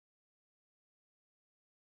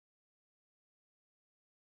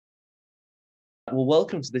Well,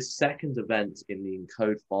 welcome to this second event in the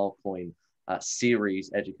Encode Filecoin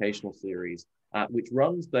series, educational series, which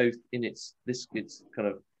runs both in its kind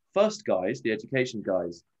of first guise, the education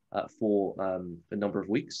guise, for a number of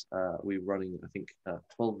weeks. We're running, I think,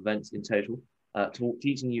 12 events in total,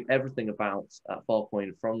 teaching you everything about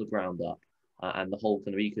Filecoin from the ground up, and the whole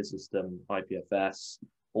kind of ecosystem, IPFS,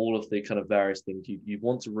 all of the kind of various things you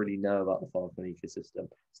want to really know about the Filecoin ecosystem,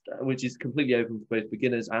 which is completely open for both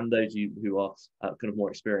beginners and those who are kind of more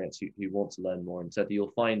experienced, who want to learn more. And so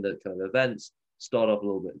you'll find that kind of events start off a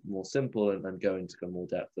little bit more simple and go into kind of more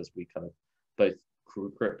depth as we kind of both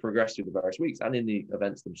progress through the various weeks and in the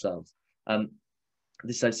events themselves.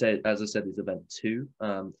 This, as I said, is event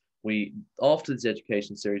 2. We, after this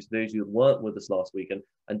education series, for those who weren't with us last week,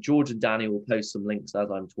 and George and Danny will post some links as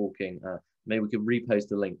I'm talking. Maybe we can repost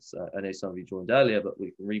the links. I know some of you joined earlier, but we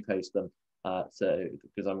can repost them. So,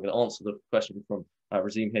 because I'm going to answer the question from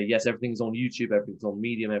Razim here. Yes, everything's on YouTube, everything's on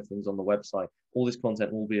Medium, everything's on the website. All this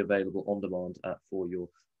content will be available on demand for your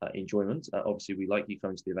enjoyment. Obviously, we like you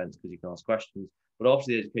coming to the events because you can ask questions. But after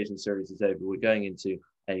the education series is over, we're going into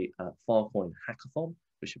a Filecoin hackathon,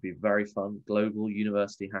 which should be very fun, global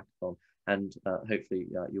university hackathon. And hopefully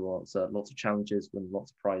you'll answer lots of challenges, win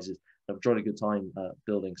lots of prizes. Have a jolly good time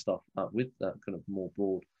building stuff with that kind of more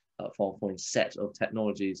broad Filecoin set of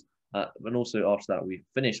technologies. And also after that, we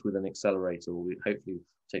finish with an accelerator where we hopefully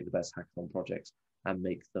take the best hackathon projects and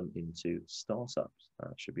make them into startups.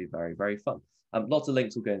 Should be very, very fun. Lots of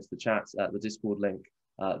links will go into the chat, the Discord link,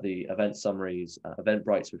 the event summaries,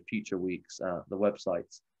 Eventbrites for future weeks, the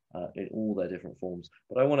websites, in all their different forms.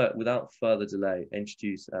 But I want to, without further delay,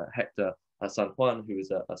 introduce Héctor San Juan, who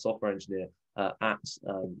is a software engineer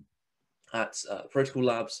at Protocol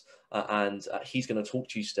Labs, and he's going to talk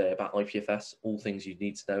to you today about IPFS, all things you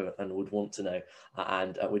need to know and would want to know.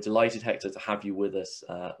 And we're delighted, Héctor, to have you with us.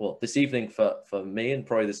 Well, this evening for me, and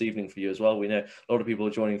probably this evening for you as well. We know a lot of people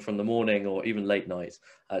are joining from the morning or even late night.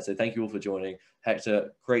 So thank you all for joining. Héctor,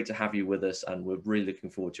 great to have you with us, and we're really looking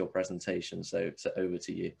forward to your presentation. So over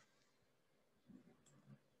to you.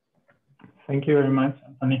 Thank you very much,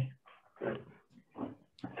 Anthony.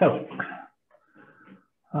 So,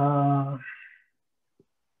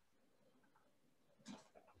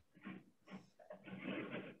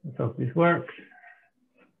 let's hope this works.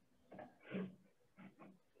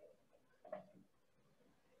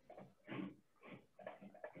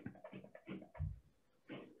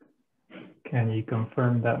 Can you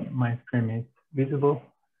confirm that my screen is visible?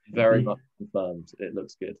 Very much confirmed. It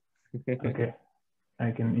looks good. Okay,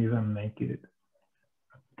 I can even make it.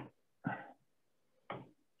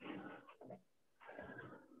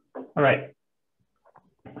 All right.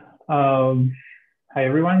 Hi,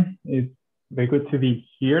 everyone. It's very good to be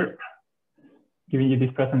here giving you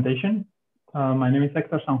this presentation. My name is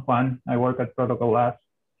Héctor San Juan. I work at Protocol Labs.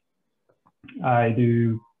 I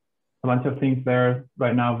do a bunch of things there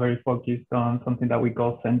right now, very focused on something that we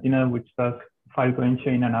call Sentinel, which does Filecoin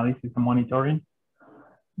chain analysis and monitoring.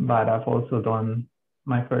 But I've also done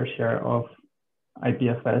my fair share of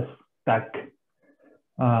IPFS stack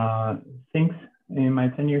things in my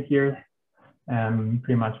tenure here. I'm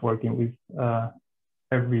pretty much working with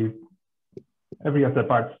every of the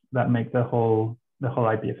parts that make the whole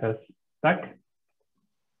IPFS stack.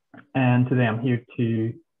 And today I'm here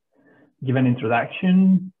to give an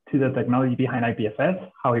introduction to the technology behind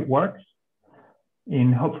IPFS, how it works,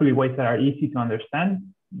 in hopefully ways that are easy to understand,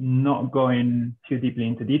 not going too deeply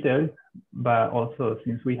into details, but also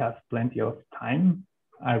since we have plenty of time,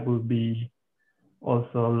 I will be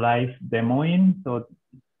also live demoing, so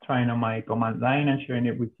trying on my command line and sharing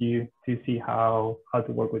it with you to see how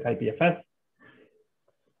to work with IPFS,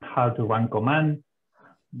 how to run commands,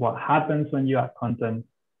 what happens when you add content,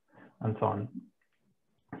 and so on.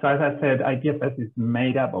 So as I said, IPFS is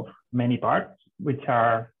made up of many parts, which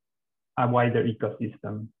are a wider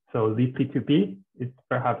ecosystem. So libp2p is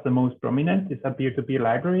perhaps the most prominent. It's a peer-to-peer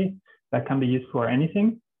library that can be used for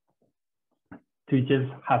anything to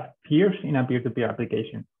just have peers in a peer-to-peer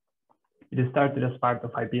application. It started as part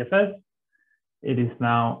of IPFS. It is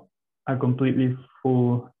now a completely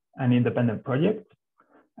full and independent project.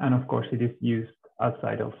 And of course, it is used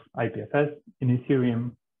outside of IPFS, in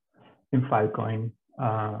Ethereum, in Filecoin,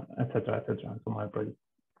 et cetera, and some other projects.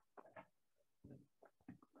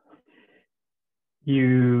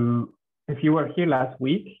 If you were here last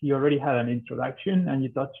week, you already had an introduction and you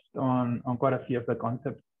touched on quite a few of the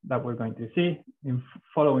concepts that we're going to see. In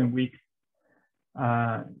following weeks,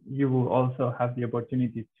 you will also have the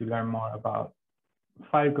opportunity to learn more about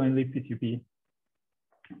Filecoin libp2p.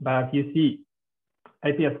 But as you see,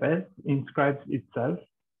 IPFS inscribes itself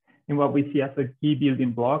in what we see as a key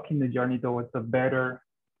building block in the journey towards a better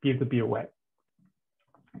peer-to-peer web.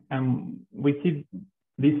 And we see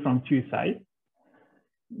this from two sides.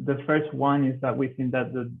 The first one is that we think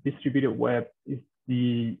that the distributed web is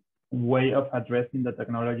the way of addressing the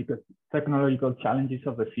technological challenges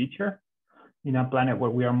of the future in a planet where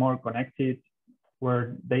we are more connected,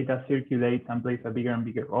 where data circulates and plays a bigger and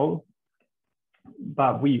bigger role.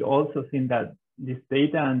 But we also think that this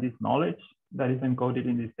data and this knowledge that is encoded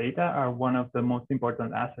in this data are one of the most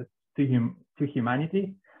important assets to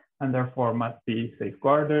humanity, and therefore must be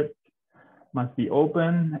safeguarded, must be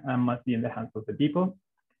open, and must be in the hands of the people.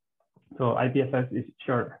 So IPFS is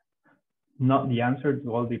sure not the answer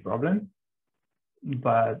to all the problems,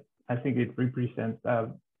 but I think it represents a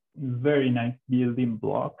very nice building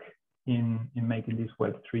block in making this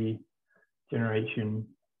Web3 generation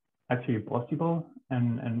actually possible,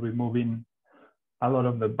 and removing a lot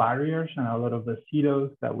of the barriers and a lot of the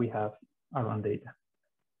silos that we have around data.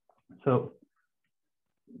 So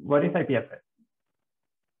what is IPFS?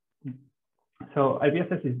 So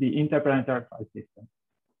IPFS is the interplanetary file system.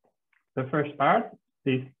 The first part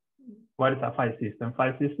is, what is a file system?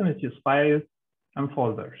 File system is just files and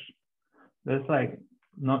folders. There's like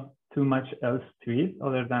not too much else to it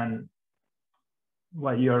other than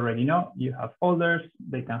what you already know. You have folders,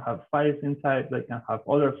 they can have files inside, they can have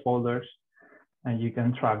other folders, and you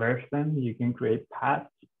can traverse them. You can create paths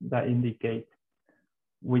that indicate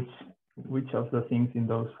which of the things in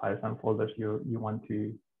those files and folders you want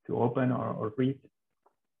to open or read.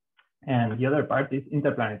 And the other part is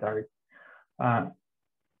interplanetary. The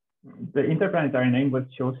interplanetary name was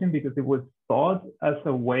chosen because it was thought as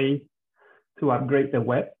a way to upgrade the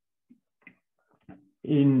web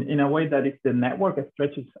in a way that if the network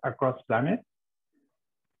stretches across planets,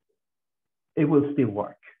 it will still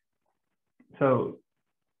work. So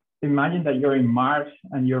imagine that you're in Mars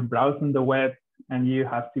and you're browsing the web and you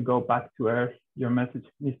have to go back to Earth. Your message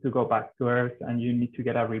needs to go back to Earth and you need to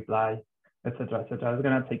get a reply, etc., etc. It's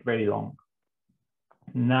going to take very long.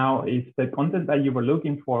 Now, if the content that you were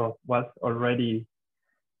looking for was already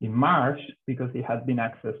in Mars because it had been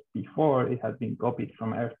accessed before, it had been copied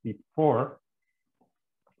from Earth before,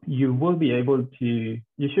 you should be able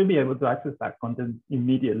to access that content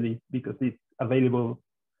immediately because it's available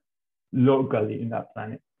locally in that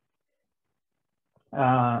planet.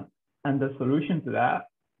 And the solution to that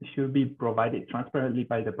should be provided transparently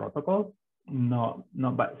by the protocol, not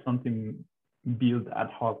by something built ad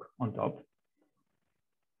hoc on top.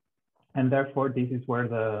 And therefore, this is where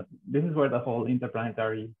the whole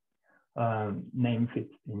interplanetary name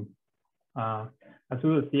fits in. As we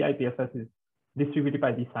will see, IPFS is distributed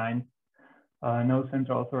by design. No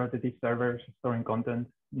central authoritative server storing content.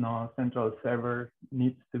 No central server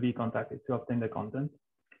needs to be contacted to obtain the content.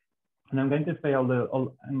 And I'm going to explain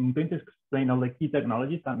all the key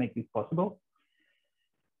technologies that make this possible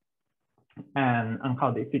and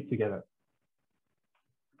how they fit together.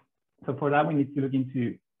 So for that, we need to look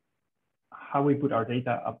into how we put our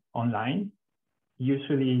data up online.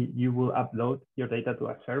 Usually you will upload your data to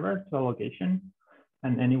a server, to a location,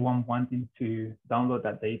 and anyone wanting to download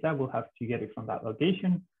that data will have to get it from that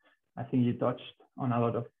location. I think you touched on a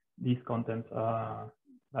lot of these contents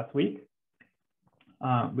last week.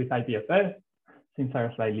 With IPFS, things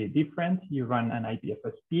are slightly different. You run an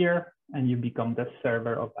IPFS peer and you become the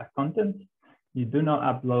server of that content. You do not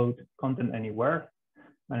upload content anywhere,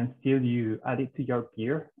 and still you add it to your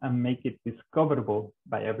peer and make it discoverable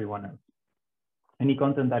by everyone else. Any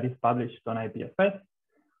content that is published on IPFS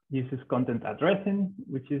uses content addressing,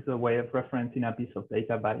 which is a way of referencing a piece of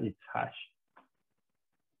data by its hash.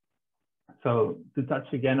 So to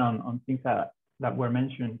touch again on things that were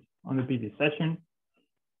mentioned on the previous session,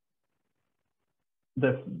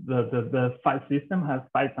 the file system has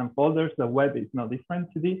files and folders. The web is no different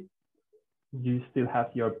to this. You still have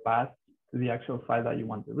your path to the actual file that you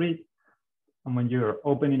want to read. And when you're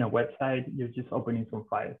opening a website, you're just opening some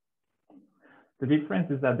files. The difference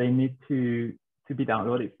is that they need to be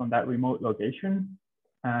downloaded from that remote location.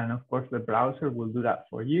 And of course, the browser will do that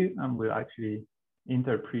for you and will actually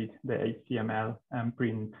interpret the HTML and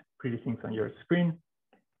print pretty things on your screen.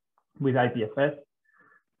 With IPFS,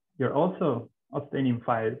 you're also obtaining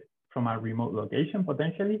files from a remote location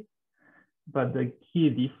potentially, but the key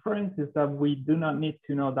difference is that we do not need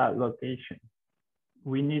to know that location.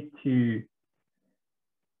 We need to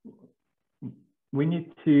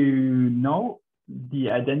know the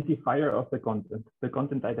identifier of the content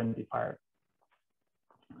identifier.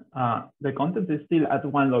 The content is still at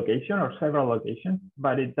one location or several locations,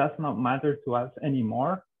 but it does not matter to us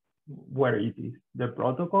anymore where it is. The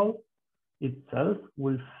protocol itself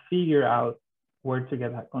will figure out where to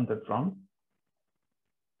get that content from.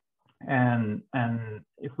 And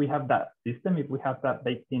if we have that system, if we have that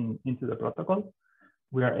baked into the protocol,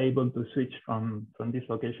 we are able to switch from these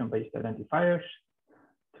location-based identifiers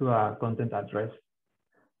to a content address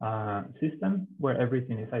system where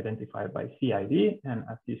everything is identified by CID. And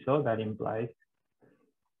as you saw, that implies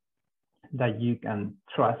that you can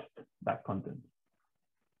trust that content.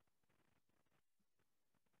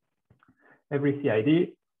 Every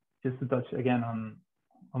CID, just to touch again on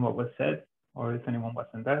what was said, or if anyone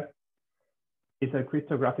wasn't there, is a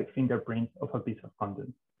cryptographic fingerprint of a piece of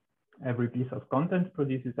content. Every piece of content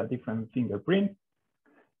produces a different fingerprint.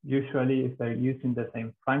 Usually, if they're using the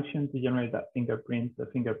same function to generate that fingerprint, the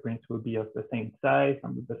fingerprints will be of the same size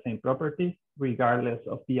and with the same properties, regardless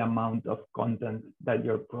of the amount of content that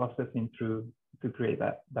you're processing through to create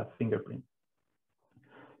that fingerprint.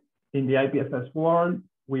 In the IPFS world,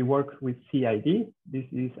 we work with CID. This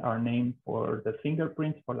is our name for the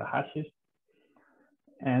fingerprints, for the hashes,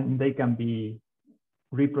 and they can be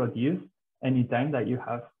reproduced anytime that you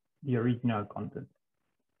have the original content.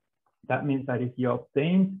 That means that if you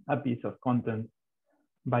obtain a piece of content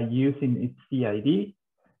by using its CID,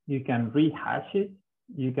 you can rehash it.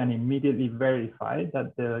 You can immediately verify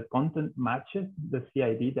that the content matches the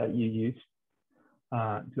CID that you used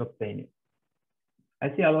to obtain it.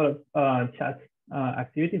 I see a lot of chat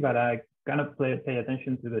activity, but I kind of pay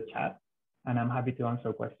attention to the chat, and I'm happy to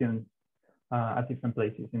answer questions at different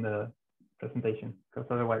places in the presentation, because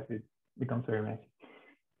otherwise it becomes very messy.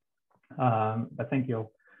 But thank you.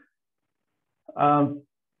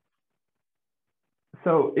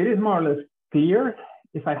 So it is more or less clear.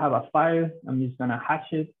 If I have a file, I'm just gonna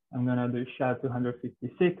hash it. I'm gonna do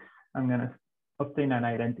SHA-256. I'm gonna obtain an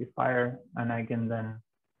identifier, and I can then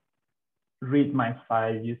read my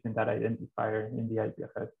file using that identifier in the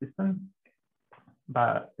IPFS system.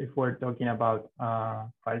 But if we're talking about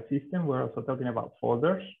file system, we're also talking about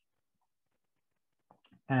folders.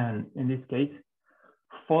 And in this case,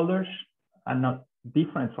 folders are not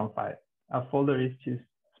different from files. A folder is just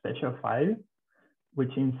special file,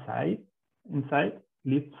 which inside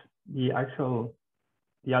lives the actual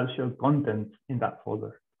content in that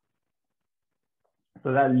folder.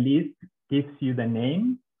 So that list gives you the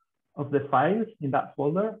name of the files in that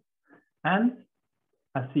folder and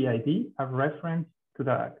a CID, a reference to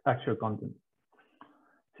the actual content.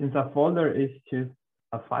 Since a folder is just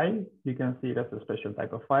a file, you can see it as a special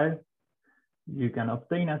type of file. You can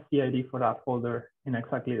obtain a CID for that folder in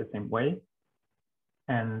exactly the same way.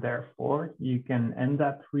 And therefore, you can end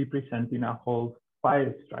up representing a whole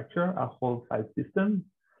file structure, a whole file system,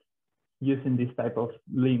 using this type of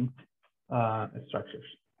linked structures,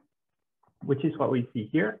 which is what we see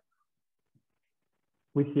here.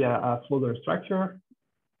 We see a folder structure,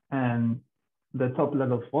 and the top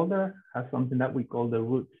level folder has something that we call the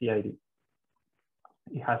root CID.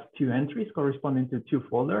 It has two entries corresponding to two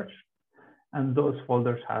folders, and those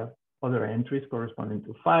folders have other entries corresponding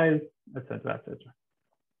to files, etc., etc.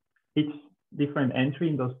 Each different entry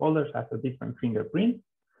in those folders has a different fingerprint,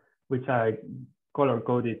 which I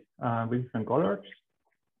color-coded with different colors.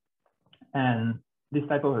 And this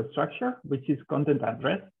type of a structure, which is content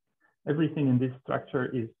address, everything in this structure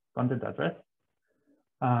is content address,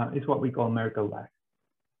 is what we call Merkle lags.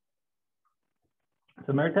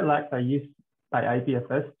 So Merkle lags are used by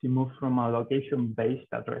IPFS to move from a location-based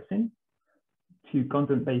addressing to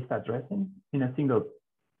content-based addressing in a single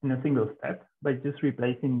step by just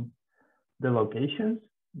replacing the locations.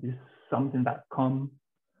 This is something that come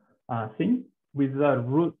thing with the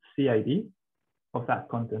root CID of that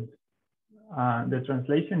content. The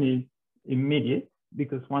translation is immediate,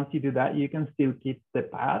 because once you do that, you can still keep the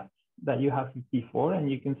path that you have before, and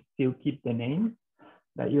you can still keep the name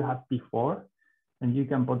that you have before, and you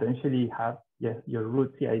can potentially have your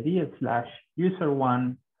root CID /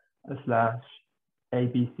 user1 /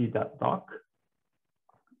 abc.doc,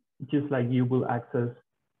 just like you will access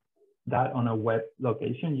that on a web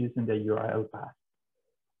location using the URL path.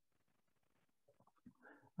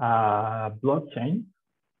 Blockchain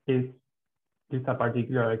is just a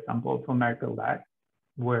particular example for Merkle lag,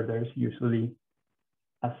 where there's usually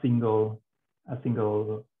a single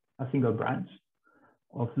branch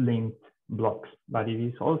of linked blocks, but it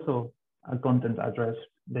is also a content address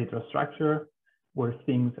data structure where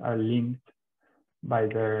things are linked by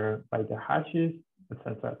their hashes,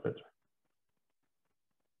 etc., etc.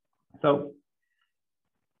 So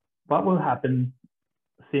what will happen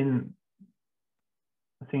seeing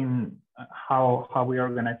how we are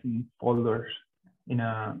organizing folders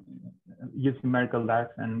using Merkle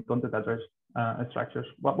lags and content address structures?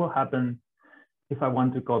 What will happen if I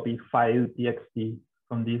want to copy file.txt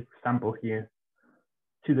from this example here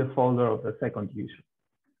to the folder of the second user.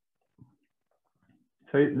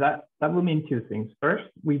 So that will mean two things. First,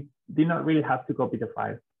 we do not really have to copy the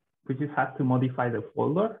file. We just have to modify the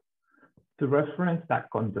folder to reference that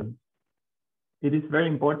content. It is very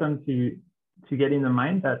important to get in the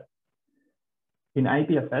mind that in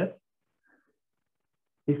IPFS,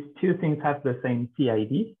 if two things have the same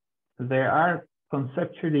CID, they are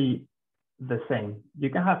conceptually the same. You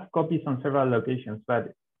can have copies on several locations,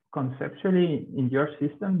 but conceptually in your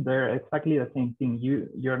system, they're exactly the same thing.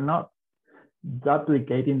 You're not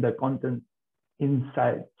duplicating the content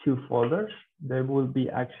inside two folders. They will be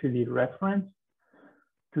actually referenced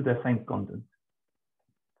to the same content.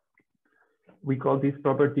 We call this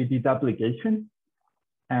property deduplication.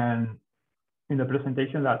 And in the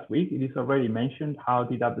presentation last week, it is already mentioned how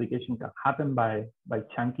deduplication can happen by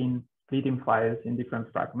chunking, splitting files in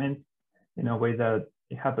different fragments in a way that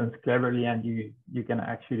it happens cleverly, and you can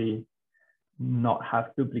actually not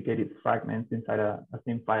have duplicated fragments inside a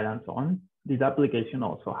same file and so on. Deduplication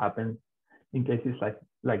also happens in cases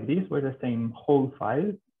like this, where the same whole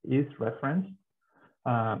file is referenced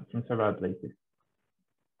from several places.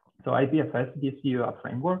 So IPFS gives you a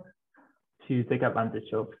framework to take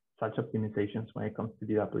advantage of such optimizations when it comes to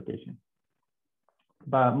deduplication.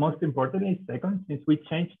 But most importantly, second, since we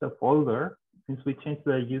changed the folder, since we changed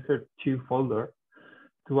the user2 folder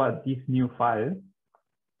to add this new file,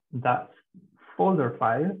 that folder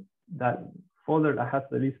file, that folder that has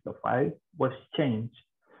the list of files was changed.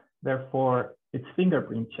 Therefore, its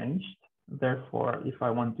fingerprint changed. Therefore, if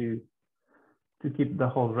I want to keep the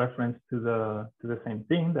whole reference to the same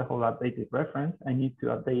thing, the whole updated reference, I need to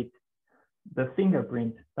update the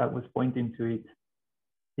fingerprint that was pointing to it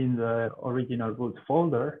in the original root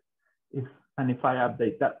folder. If I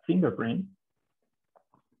update that fingerprint,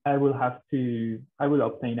 I will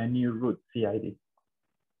obtain a new root CID.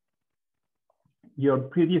 Your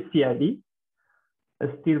previous CID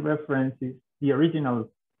still references the original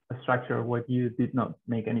structure where you did not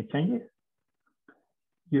make any changes.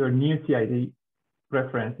 Your new CID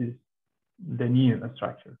references the new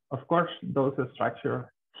structure. Of course, those structures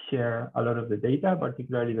share a lot of the data,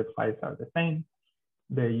 particularly the files are the same.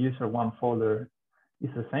 The user1 folder is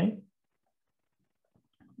the same,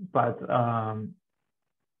 but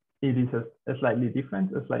it is a slightly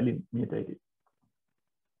different, a slightly mutated.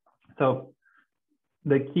 So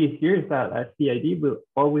the key here is that a CID will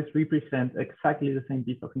always represent exactly the same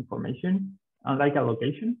piece of information, unlike a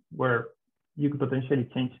location where you could potentially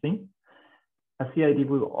change things. A CID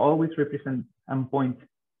will always represent and point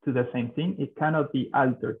to the same thing. It cannot be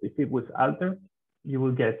altered. If it was altered, you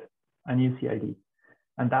will get a new CID.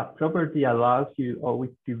 And that property allows you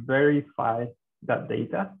always to verify that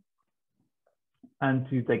data and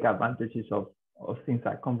to take advantages of things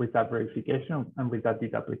that come with that verification and with that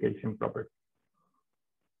deduplication property.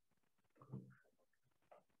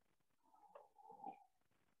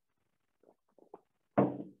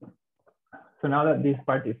 So now that this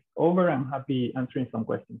part is over, I'm happy answering some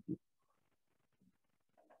questions.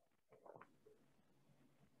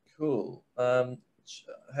 Cool.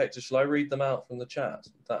 Hector, shall I read them out from the chat?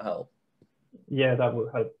 Would that help? Yeah, that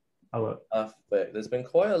would help a lot. Perfect. There's been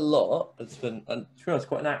quite a lot. It's been, and to be honest,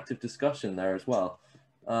 quite an active discussion there as well.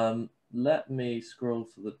 Let me scroll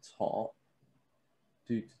to the top.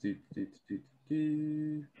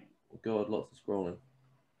 Oh God, lots of scrolling.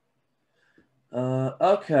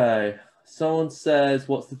 Okay. Someone says,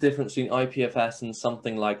 what's the difference between IPFS and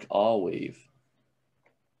something like Arweave?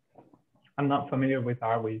 I'm not familiar with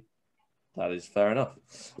Arweave. That is fair enough.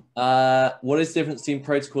 What is the difference between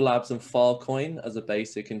Protocol Labs and Filecoin as a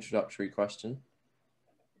basic introductory question?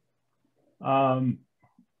 Filecoin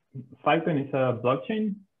is a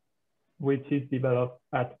blockchain which is developed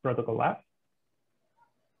at Protocol Labs.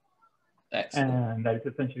 Excellent. And that is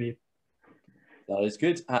essentially it. That is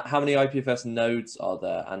good. How many IPFS nodes are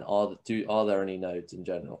there, and are there any nodes in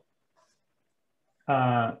general?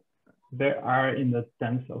 There are in the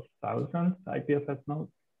tens of thousands IPFS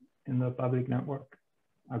nodes in the public network,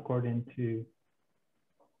 according to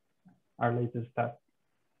our latest stats.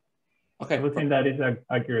 Okay. I would think that is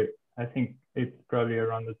accurate. I think it's probably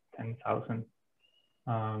around the 10,000,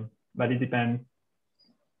 but it depends.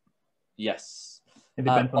 Yes. It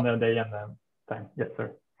depends on the day and the time. Yes,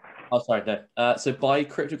 sir. Oh, sorry, no. So by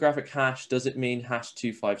cryptographic hash, does it mean hash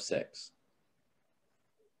 256?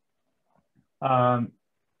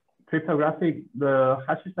 Cryptographic, the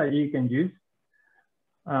hashes that you can use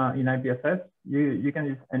in IPFS, you can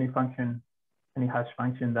use any function, any hash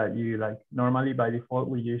function that you like. Normally, by default,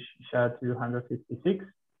 we use SHA-256.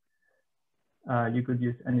 You could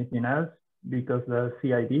use anything else because the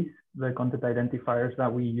CIDs, the content identifiers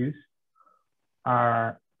that we use,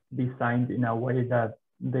 are designed in a way that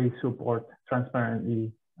they support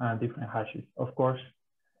transparently different hashes. Of course,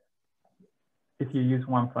 if you use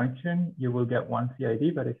one function, you will get one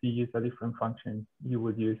CID, but if you use a different function, you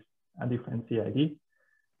would use a different CID.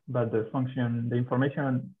 But the function, the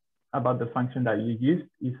information about the function that you used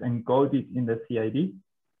is encoded in the CID.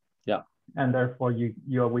 Yeah. And therefore,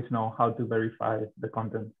 you always know how to verify the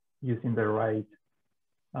content using the right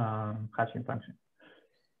hashing function.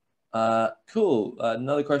 Cool.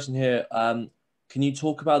 Another question here. Can you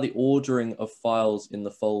talk about the ordering of files in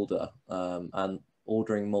the folder and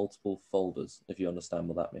ordering multiple folders, if you understand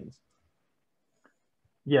what that means?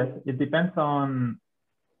 Yes, it depends on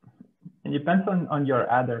your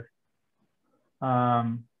adder.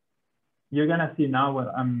 You're gonna see now.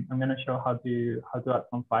 I'm gonna show how to add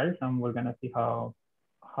some files, and we're gonna see how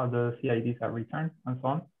the CIDs are returned and so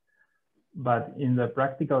on. But in the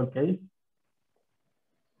practical case,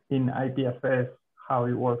 in IPFS, how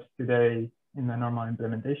it works today in the normal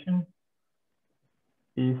implementation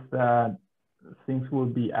is that things will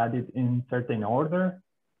be added in certain order,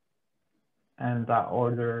 and that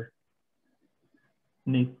order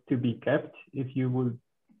needs to be kept. If you would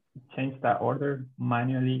change that order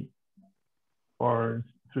manually or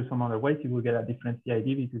through some other ways, you will get a different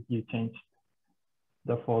CID because you changed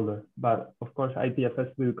the folder. But of course,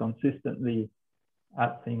 IPFS will consistently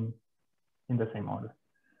add things in the same order.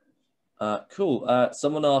 Cool.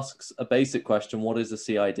 Someone asks a basic question. What is a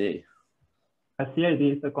CID? A CID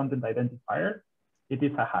is a content identifier. It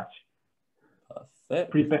is a hash.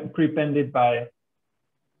 Perfect. Prepended by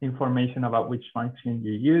information about which function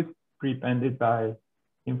you use, prepended by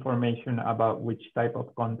information about which type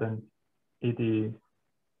of content it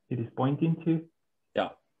is pointing to. Yeah.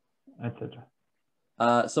 Etc.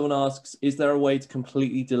 Someone asks, is there a way to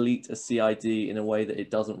completely delete a CID in a way that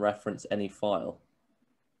it doesn't reference any file?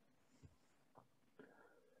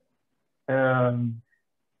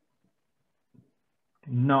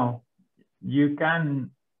 No, you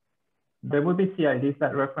can. There will be CIDs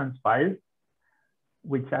that reference files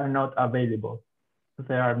which are not available.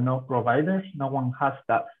 There are no providers. No one has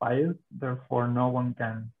that file. Therefore, no one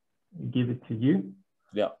can give it to you.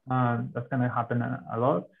 Yeah. That's going to happen a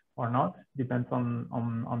lot or not. Depends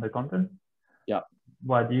on the content. Yeah.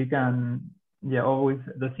 But you can, always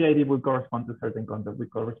the CID will correspond to certain content. Will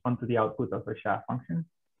correspond to the output of a SHA function.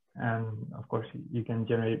 And of course, you can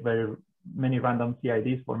generate very many random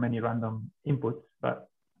CIDs for many random inputs, but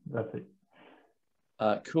that's it.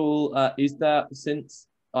 Cool. Is there, since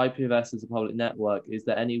IPFS is a public network, is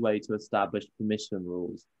there any way to establish permission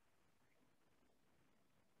rules?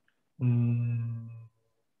 No,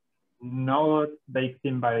 baked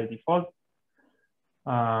in by default.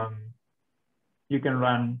 You can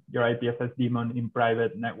run your IPFS daemon in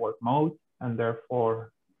private network mode, and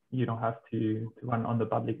therefore you don't have to run on the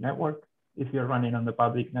public network. If you're running on the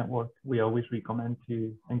public network, we always recommend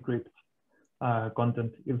to encrypt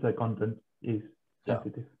content if the content is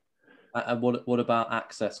sensitive. And what about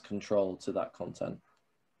access control to that content?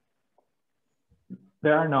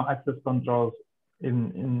 There are no access controls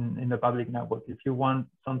in the public network. If you want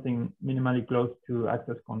something minimally close to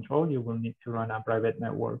access control, you will need to run a private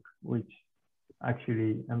network, which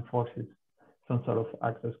actually enforces some sort of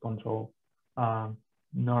access control.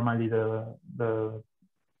 Normally, the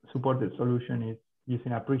supported solution is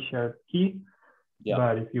using a pre-shared key,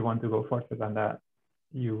 but if you want to go further than that,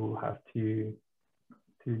 you have to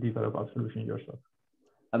develop a solution yourself.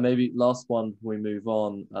 And maybe last one before we move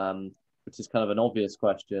on, which is kind of an obvious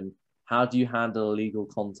question. How do you handle illegal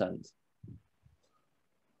content?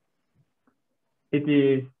 It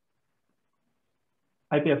is,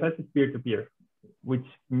 IPFS is peer-to-peer, which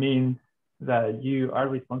means that you are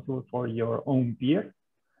responsible for your own peer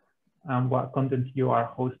and what content you are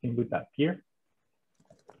hosting with that peer.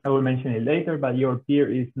 I will mention it later, but your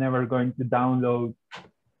peer is never going to download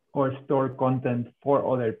or store content for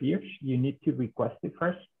other peers. You need to request it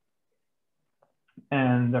first.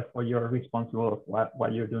 And therefore you're responsible of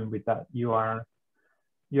what you're doing with that. You're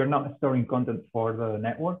not storing content for the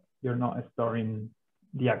network. You're not storing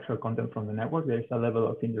the actual content from the network. There's a level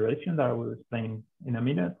of indirection that I will explain in a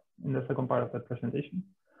minute in the second part of the presentation.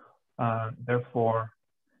 Therefore,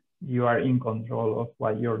 you are in control of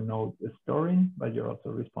what your node is storing, but you're also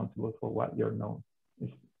responsible for what your node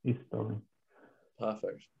is storing.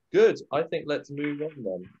 Perfect. Good. I think let's move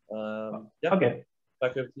on then. Okay.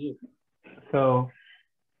 Back over to you. So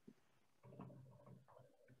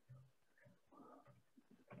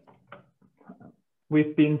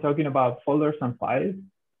we've been talking about folders and files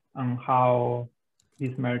and how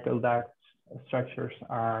these Merkle DAX structures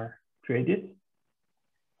are created.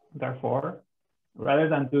 Therefore, rather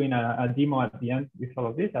than doing a demo at the end with all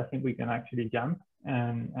of this, I think we can actually jump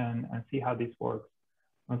and see how this works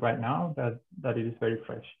right now that it is very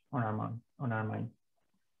fresh on our mind.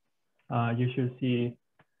 You should see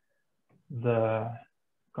the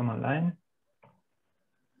command line.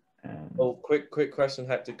 Oh, quick question,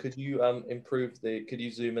 Hector. Could you could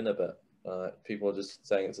you zoom in a bit? People are just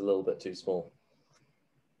saying it's a little bit too small.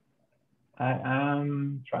 I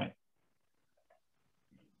am trying.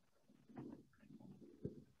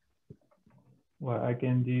 What I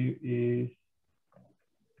can do is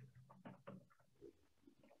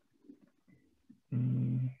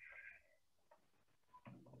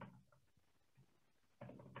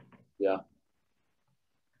yeah.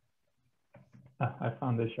 I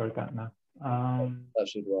found the shortcut now. That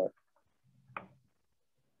should work.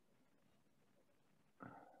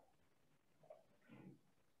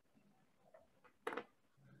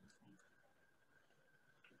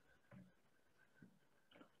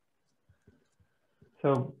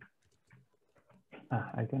 So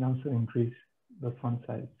I can also increase the font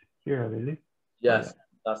size here, I believe. Yes, yeah.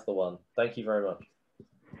 That's the one. Thank you very much.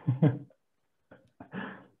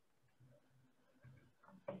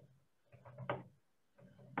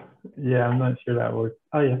 Yeah, I'm not sure that works.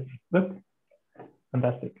 Oh yeah, look,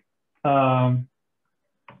 fantastic. So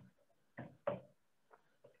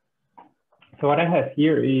what I have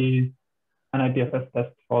here is an IPFS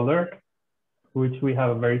test folder, which we have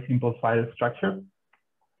a very simple file structure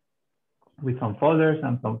with some folders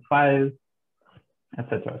and some files,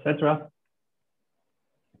 etc., etc.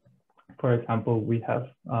 For example, we have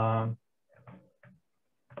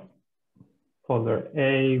folder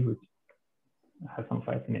A, which has some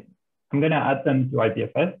files in it. I'm going to add them to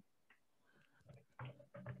IPFS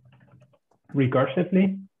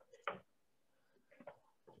recursively.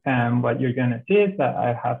 And what you're going to see is that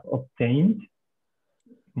I have obtained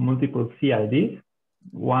multiple CIDs,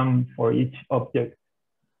 one for each object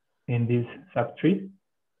in this subtree,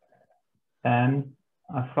 and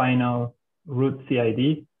a final root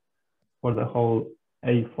CID for the whole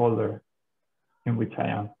A folder in which I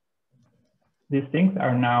am. These things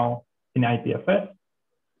are now in IPFS.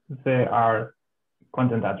 They are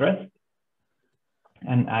content addressed,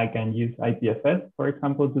 and I can use IPFS, for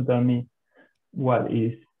example, to tell me what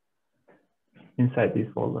is inside this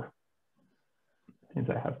folder, since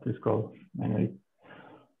I have to scroll manually.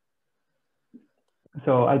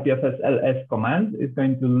 So IPFS ls command is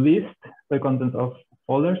going to list the content of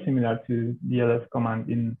folders similar to the ls command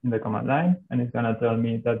in the command line, and it's going to tell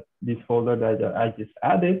me that this folder that I just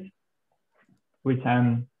added, which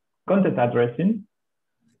I'm content addressing,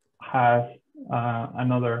 has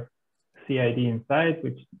another CID inside,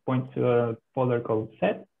 which points to a folder called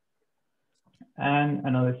set, and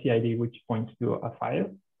another CID which points to a file.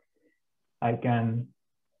 I can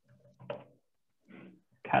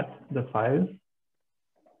cat the files,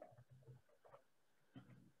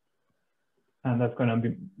 and that's going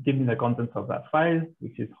to give me the contents of that file,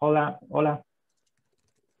 which is hola.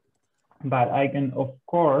 But I can, of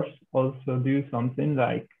course, also do something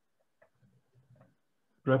like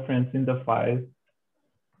referencing the file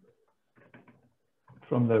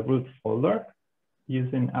from the root folder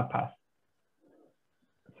using a path.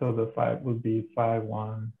 So the file would be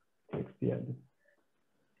file1.txt.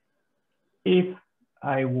 If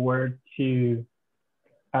I were to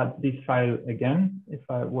add this file again, if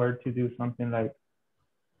I were to do something like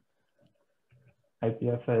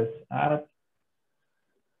IPFS add,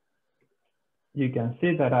 you can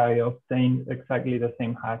see that I obtained exactly the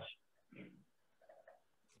same hash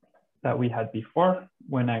that we had before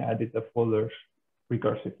when I added the folders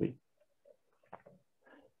recursively.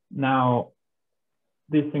 Now,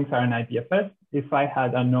 these things are in IPFS. If I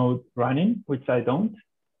had a node running, which I don't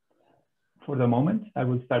for the moment, I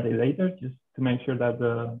will start it later just to make sure that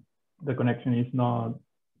the connection is not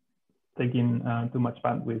taking too much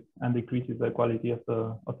bandwidth and decreases the quality of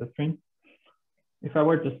the stream. If I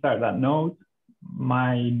were to start that node,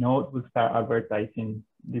 my node will start advertising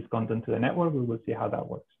this content to the network. We will see how that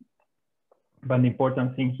works. But the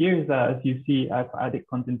important thing here is that, as you see, I've added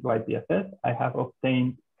content to IPFS. I have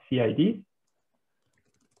obtained CIDs,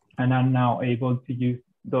 and I'm now able to use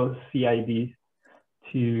those CIDs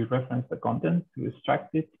to reference the content, to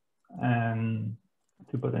extract it, and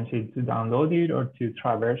to potentially to download it or to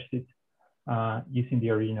traverse it using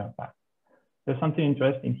the original path. There's something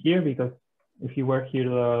interesting here, because if you were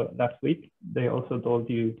here last week, they also told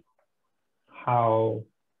you how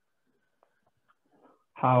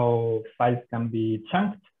files can be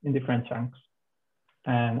chunked in different chunks.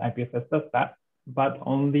 And IPFS does that, but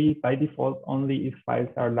only by default, only if files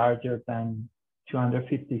are larger than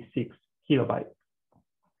 256 kilobytes.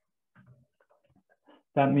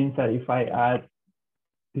 That means that if I add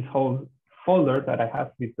this whole folder that I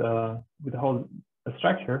have with the whole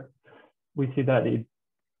structure, we see that it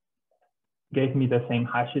gave me the same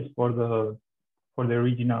hashes for the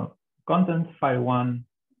original content, file one,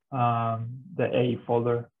 the A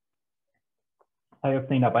folder. I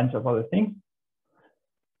obtained a bunch of other things,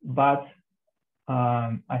 but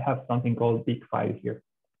I have something called big file here.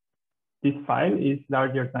 This file is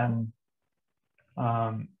larger than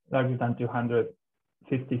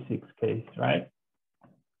 256K, right?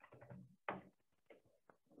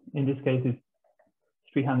 In this case, it's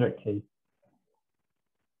 300K.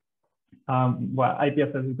 What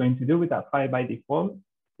IPFS is going to do with that file by default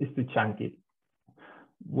is to chunk it.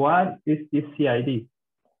 What is this CID?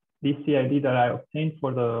 This CID that I obtained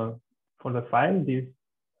for the file, this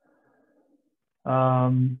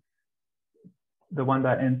the one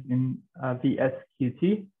that ends in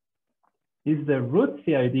VSQT, is the root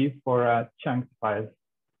CID for a chunked file.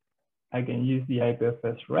 I can use the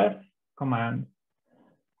IPFS ref command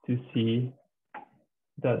to see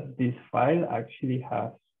that this file actually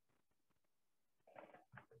has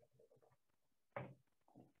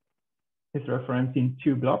is referencing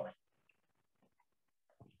 2 blocks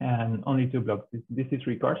and only 2 blocks. This is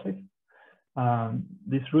recursive.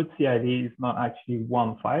 This root CID is not actually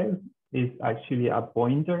one file, it's actually a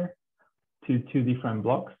pointer to 2 different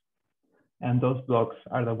blocks. And those blocks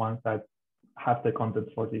are the ones that have the content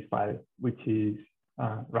for this file, which is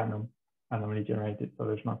randomly generated. So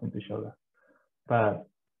there's nothing to show that. But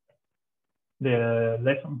the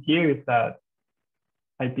lesson here is that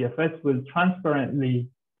IPFS will transparently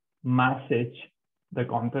message the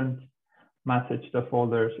content, message the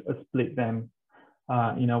folders, split them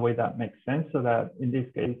in a way that makes sense, so that in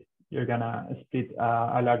this case, you're gonna split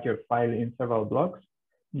a larger file in several blocks,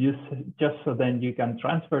 just so then you can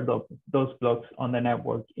transfer those blocks on the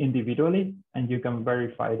network individually, and you can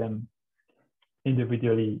verify them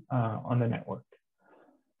individually on the network.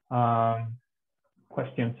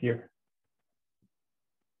 Questions here?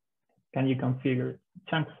 Can you configure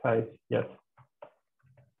chunk size? Yes.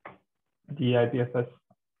 The IPFS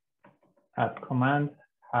add command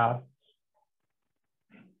has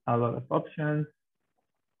a lot of options.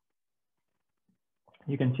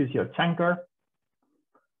 You can choose your chunker,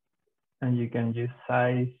 and you can use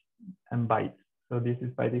size and bytes. So this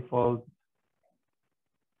is by default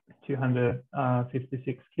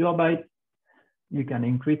 256 kilobytes. You can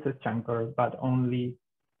increase the chunker, but only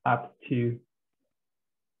up to,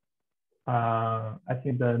 I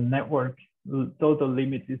think the network total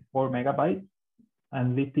limit is 4 megabytes,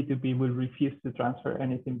 and libp2p will refuse to transfer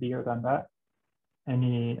anything bigger than that,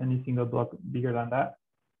 any single block bigger than that.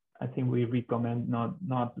 I think we recommend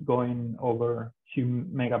not going over 2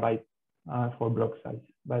 megabytes for block size,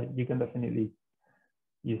 but you can definitely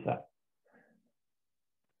use that.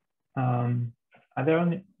 Are there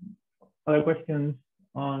any other questions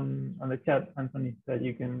on the chat, Anthony, that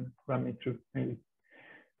you can run me through maybe?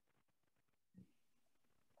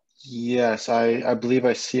 Yes, I believe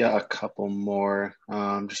I see a couple more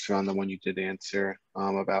just around the one you did answer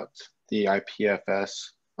about the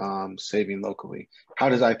IPFS saving locally. How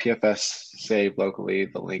does IPFS save locally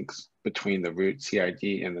the links between the root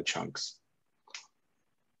CID and the chunks?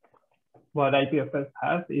 What IPFS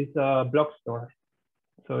has is a block store.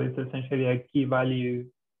 So it's essentially a key value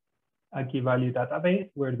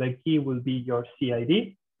database where the key will be your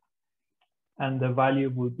CID and the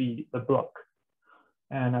value will be the block.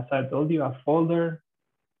 And as I told you, a folder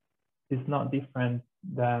is not different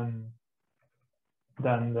than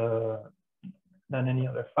any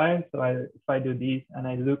other file. So if I do this and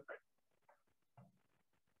I look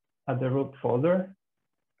at the root folder,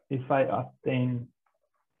 if I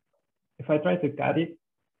try to cut it,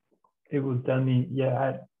 it will tell me,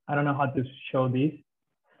 yeah, I don't know how to show this.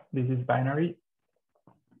 This is binary.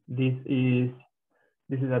 This is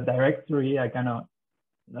a directory. I cannot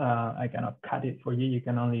cut it for you. You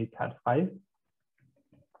can only cut files.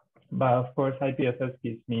 But of course, IPFS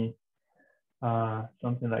gives me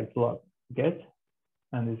something like block get,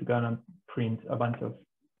 and it's gonna print a bunch of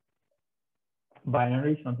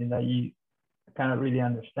binary, something that you cannot really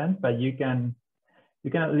understand, but you can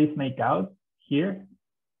at least make out here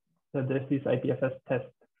that there's this IPFS test.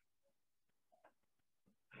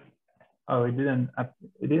 Oh, it didn't.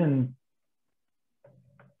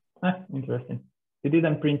 Interesting. It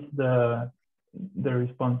didn't print the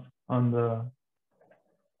response on the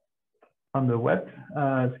web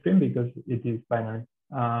screen because it is binary.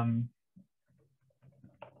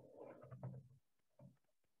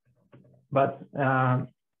 But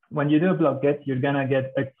when you do a block get, you're gonna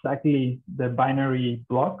get exactly the binary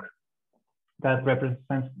block that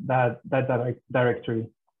represents that directory.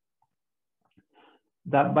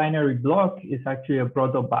 That binary block is actually a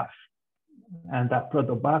protobuf, and that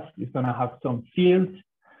protobuf is going to have some fields,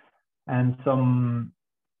 and some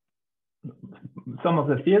of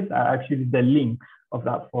the fields are actually the links of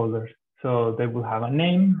that folder. So they will have a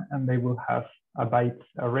name, and they will have a bytes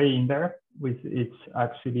array in there, which is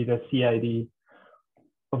actually the CID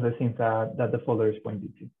of the things that the folder is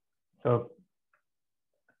pointing to. So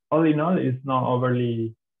all in all, it's not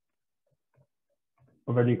overly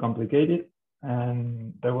complicated.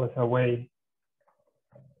 And there was a way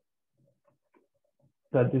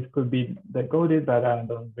that this could be decoded, but I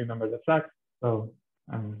don't remember the facts, so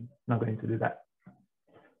I'm not going to do that.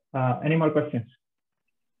 Any more questions?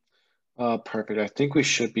 Perfect. I think we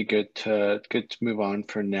should be good to move on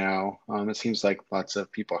for now. It seems like lots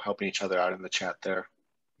of people are helping each other out in the chat there.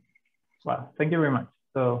 Well, thank you very much.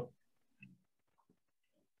 So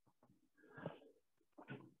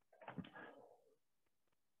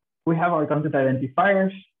we have our content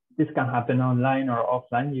identifiers. This can happen online or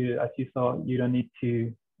offline. As you saw, you don't need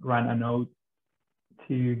to run a node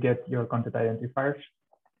to get your content identifiers.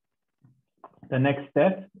 The next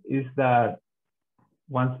step is that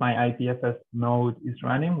once my IPFS node is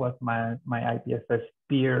running, once my IPFS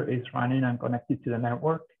peer is running and connected to the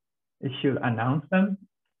network, it should announce them.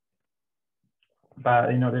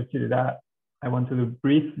 But in order to do that, I want to look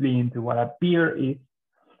briefly into what a peer is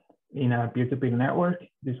in a peer-to-peer network.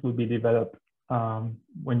 This will be developed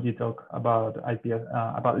when you talk about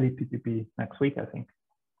about libp2p next week, I think.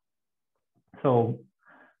 So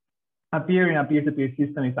a peer in a peer-to-peer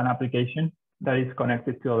system is an application that is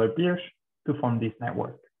connected to other peers to form this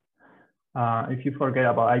network. If you forget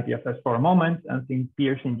about IPFS for a moment and think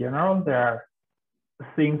peers in general, there are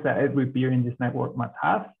things that every peer in this network must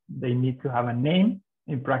have. They need to have a name,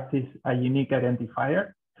 in practice, a unique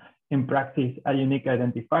identifier. In practice, a unique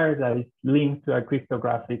identifier that is linked to a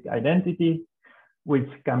cryptographic identity, which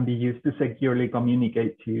can be used to securely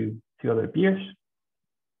communicate to other peers.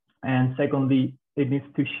 And secondly, it needs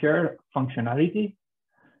to share functionality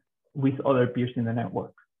with other peers in the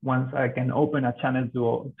network. Once I can open a channel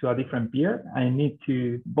to a different peer,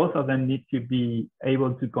 both of them need to be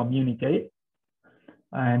able to communicate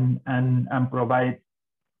and provide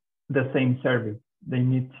the same service. There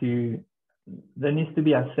needs to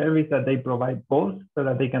be a service that they provide both so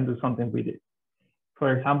that they can do something with it.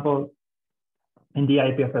 For example, in the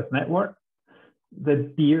IPFS network,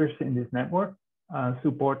 the peers in this network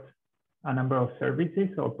support a number of services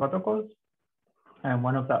or protocols. And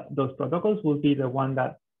one of those protocols will be the one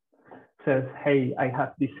that says, hey, I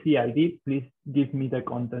have this CID, please give me the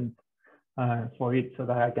content for it so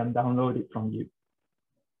that I can download it from you.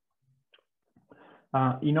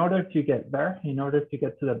 In order to get there, in order to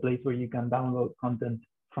get to the place where you can download content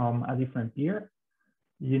from a different peer,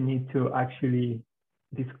 you need to actually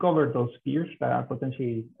discover those peers that are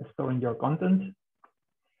potentially storing your content.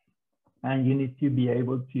 And you need to be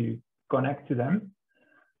able to connect to them.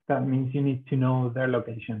 That means you need to know their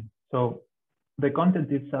location. So the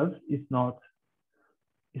content itself is not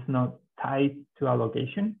tied to a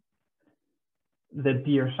location. The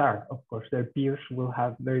peers are, of course, their peers will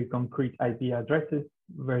have very concrete IP addresses,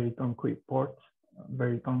 very concrete ports,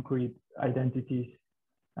 very concrete identities,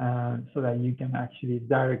 so that you can actually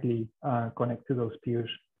directly connect to those peers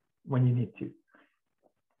when you need to.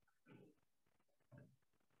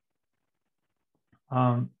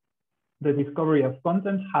 The discovery of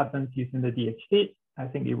content happens using the DHT. I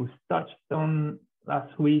think it was touched on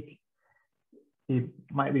last week. It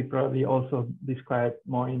might be probably also described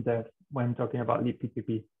more in depth when talking about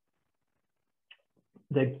libp2p.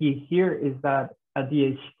 The key here is that a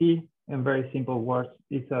DHT, in very simple words,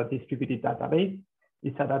 is a distributed database.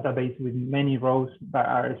 It's a database with many rows that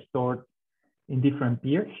are stored in different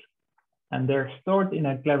peers, and they're stored in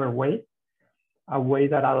a clever way, a way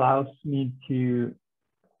that allows me to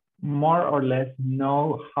more or less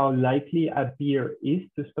know how likely a peer is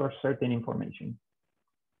to store certain information.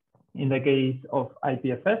 In the case of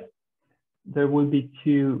IPFS, there will be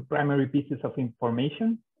two primary pieces of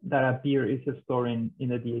information that a peer is storing in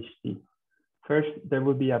the DHT. First, there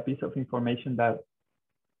will be a piece of information that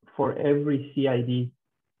for every CID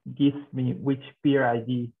gives me which peer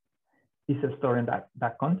ID is storing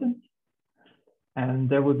that content. And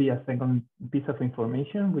there will be a second piece of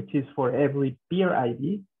information, which is for every peer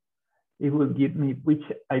ID, it will give me which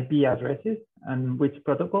IP addresses and which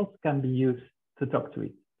protocols can be used to talk to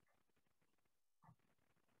it.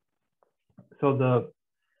 So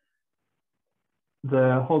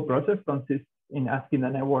the whole process consists in asking the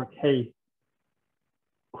network, hey,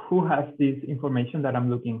 who has this information that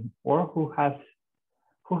I'm looking for? Who has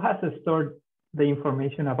stored the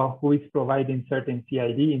information about who is providing certain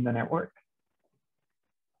CID in the network.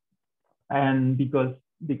 And because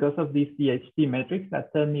of these DHT metrics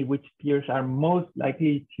that tell me which peers are most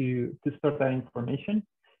likely to store that information,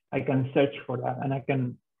 I can search for that, and I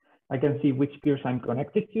can see which peers I'm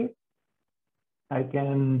connected to. I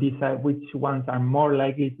can decide which ones are more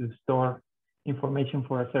likely to store information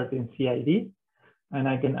for a certain CID. And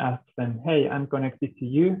I can ask them, hey, I'm connected to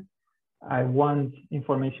you. I want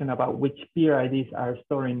information about which peer IDs are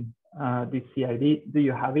storing this CID. Do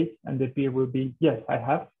you have it? And the peer will be, yes, I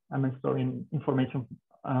have. I'm storing information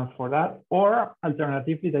for that. Or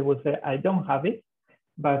alternatively, they will say, I don't have it,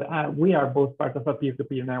 but we are both part of a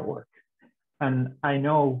peer-to-peer network. And I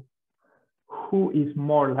know who is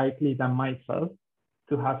more likely than myself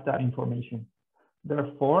to have that information.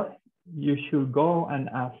 Therefore, you should go and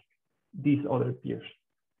ask these other peers.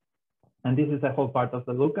 And this is a whole part of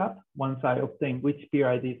the lookup. Once I obtain which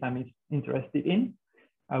peer IDs I'm interested in,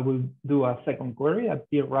 I will do a second query, a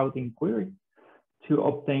peer routing query, to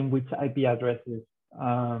obtain which IP addresses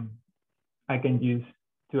I can use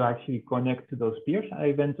to actually connect to those peers. I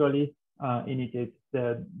eventually initiate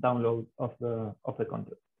the download of the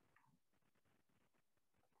content.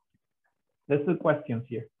 Let's do questions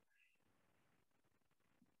here.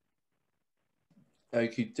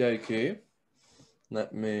 Okie dokie.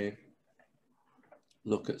 Let me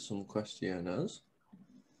look at some questionnaires.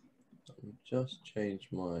 Let me just change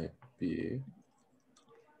my view.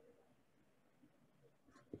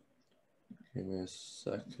 Give me a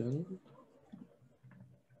second.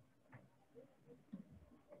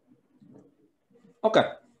 Okay.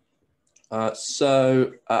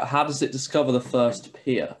 So how does it discover the first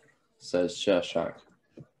peer, says Shershak.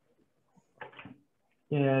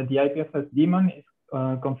 Yeah, the IPFS daemon is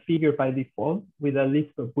configured by default with a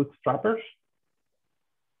list of bootstrappers,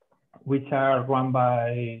 which are run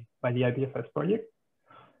by the IPFS project,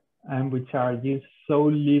 and which are used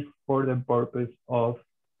solely for the purpose of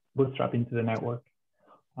bootstrapping to the network.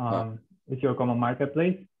 It's your common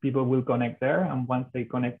marketplace. People will connect there, and once they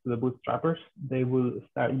connect to the bootstrappers, they will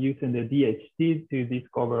start using the DHT to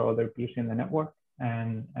discover other peers in the network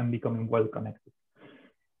and becoming well connected.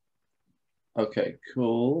 Okay,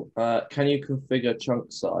 cool. Can you configure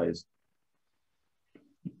chunk size?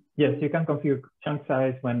 Yes, you can configure chunk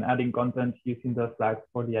size when adding content using the flags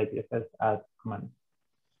for the IPFS add command.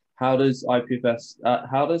 How does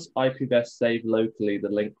IPFS save locally the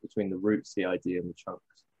link between the root CID and the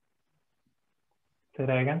chunks? Say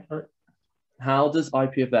that again, sorry. How does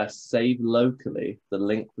IPFS save locally the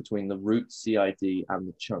link between the root CID and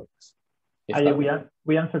the chunks?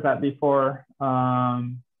 We answered that before.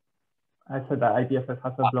 I said that IPFS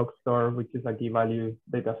has a block store, which is a key value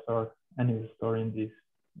data store, and is storing these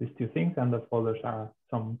two things, and the folders are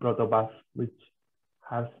some protobus, which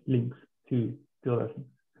has links to other things.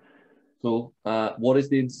 Cool. What is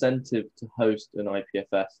the incentive to host an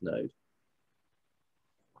IPFS node?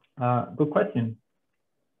 Good question.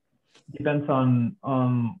 Depends on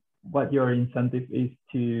what your incentive is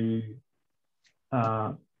to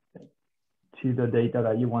the data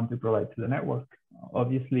that you want to provide to the network.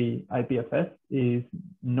 Obviously, IPFS is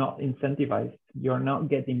not incentivized. You're not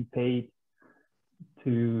getting paid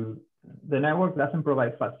to, the network doesn't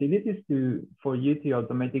provide facilities for you to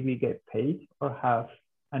automatically get paid or have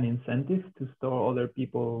an incentive to store other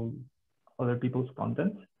people's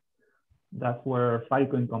content. That's where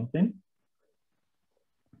Filecoin comes in.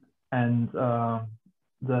 And the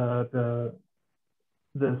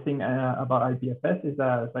thing about IPFS is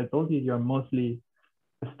that, as I told you, you're mostly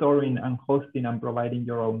storing and hosting and providing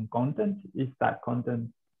your own content. If that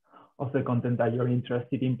content of the content that you're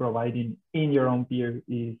interested in providing in your own peer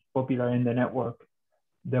is popular in the network,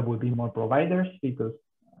 there will be more providers, because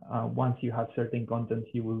once you have certain content,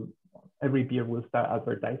 every peer will start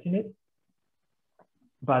advertising it.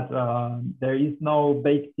 But there is no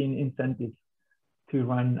baked-in incentive to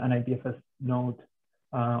run an IPFS node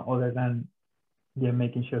other than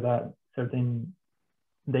making sure that certain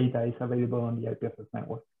data is available on the IPFS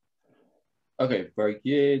network. Okay, very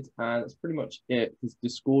good. And that's pretty much it. Because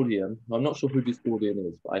Discordian, I'm not sure who Discordian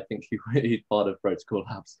is, but I think he's part of Protocol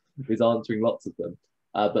Labs. He's answering lots of them.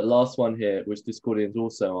 But last one here, which Discordian's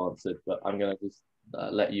also answered, but I'm going to just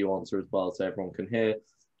let you answer as well so everyone can hear.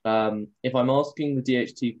 If I'm asking the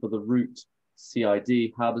DHT for the root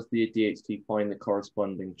CID, how does the DHT find the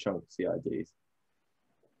corresponding chunk CIDs?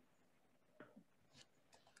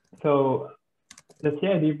 So the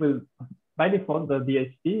CID will, by default, the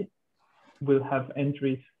DHT will have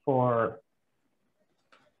entries for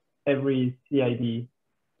every CID,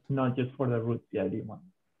 not just for the root CID one.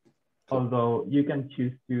 Cool. Although you can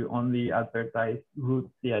choose to only advertise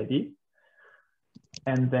root CID.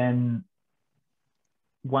 And then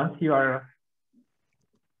once you are,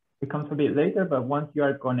 it comes a bit later, but once you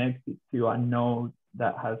are connected to a node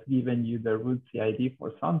that has given you the root CID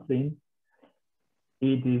for something,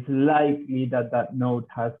 it is likely that that node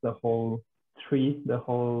has the whole tree, the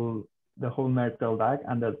whole Merkle DAG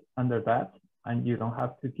under that, and you don't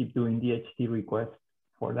have to keep doing DHT requests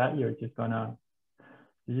for that. You're just going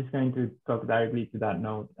to talk directly to that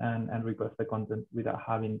node and request the content without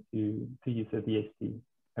having to use a DHT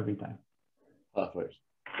every time. Perfect.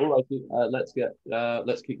 All righty.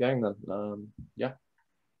 Let's keep going then. Yeah.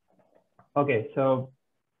 Okay, so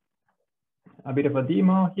a bit of a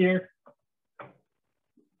demo here.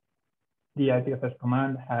 The IPFS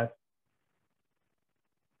command has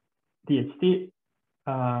DHT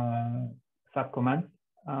subcommands,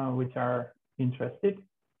 which are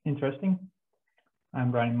interesting.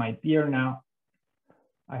 I'm running my peer now.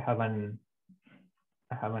 I have an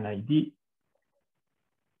ID.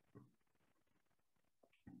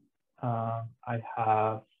 I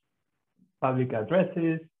have public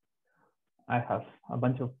addresses. I have a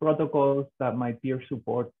bunch of protocols that my peer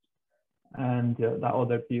supports and that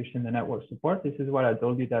other peers in the network support. This is what I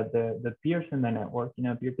told you, that the peers in the network in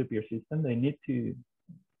a peer-to-peer system, they need to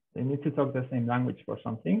talk the same language for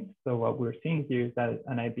some things. So what we're seeing here is that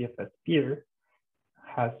an IPFS peer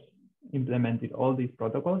has implemented all these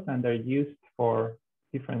protocols, and they're used for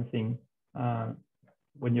different things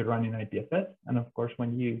when you're running IPFS. And of course,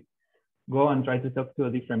 when you go and try to talk to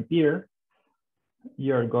a different peer,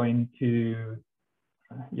 you're going to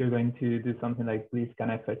do something like, please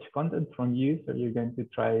can I fetch content from you? So you're going to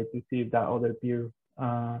try to see if that other peer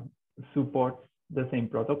supports the same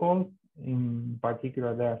protocol. In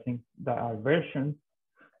particular, there are things that are versions,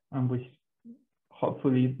 which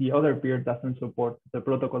hopefully the other peer doesn't support the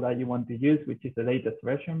protocol that you want to use, which is the latest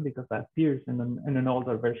version, because that peers in an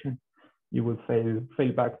older version, you will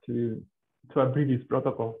fail back to a previous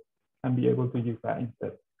protocol and be able to use that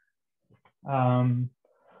instead.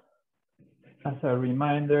 As a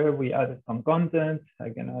reminder, we added some content. I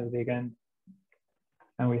can add it again.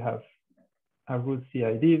 And we have a root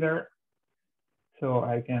CID there. So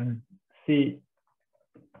I can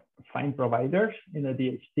find providers in the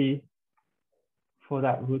DHT for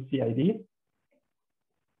that root CID.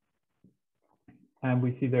 And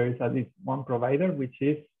we see there is at least one provider, which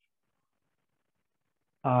is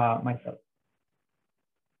myself.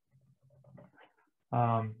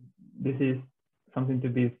 This is something to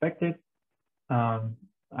be expected. I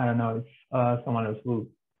don't know if someone else will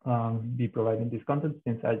be providing this content,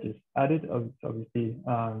 since I just added, obviously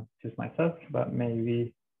just myself, but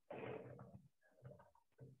maybe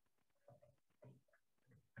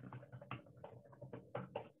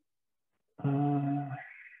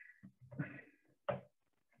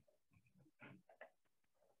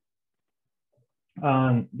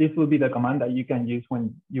this will be the command that you can use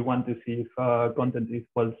when you want to see if content is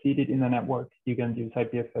well seated in the network. You can use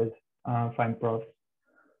IPFS find prof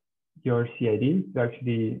your CID to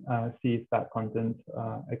actually see if that content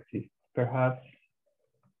exists. Perhaps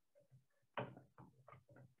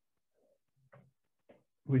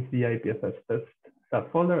with the IPFS test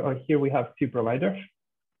subfolder, or here we have three providers,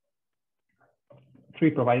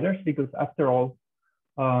 because after all,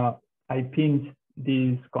 I pinned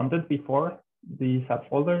this content before the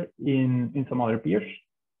subfolder in some other peers.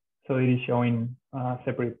 So it is showing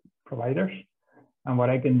separate providers. And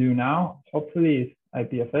what I can do now, hopefully, is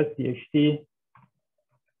IPFS DHT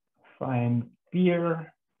find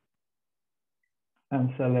peer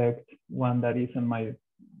and select one that is in my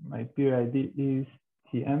peer ID is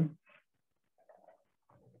TM.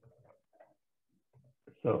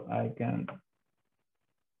 So I can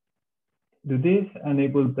do this, and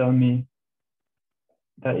it will tell me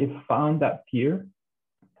that it found that peer,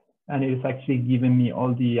 and it is actually giving me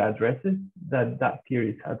all the addresses that that peer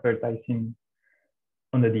is advertising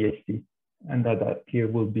on the DHT, and that peer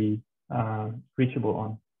will be reachable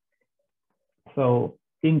on. So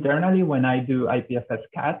internally, when I do IPFS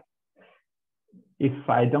cat, if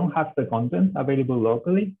I don't have the content available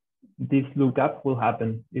locally, this lookup will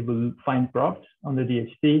happen. It will find props on the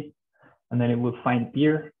DHT, and then it will find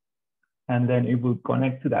peer, and then it will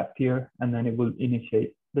connect to that peer, and then it will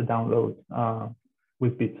initiate the download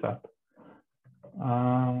with Bitswap.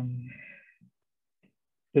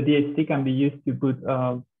 The DHT can be used to put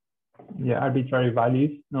arbitrary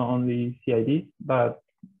values, not only CIDs, but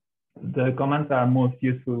the commands that are most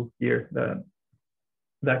useful here,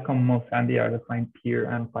 that come most handy, are the find peer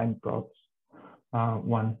and find props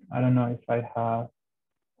one. I don't know if I have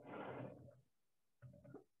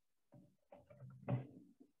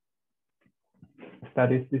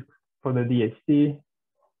statistics for the DHT.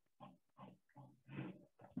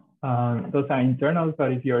 Those are internal,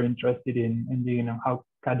 but if you're interested in you know how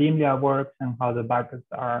Cadimlia works and how the buckets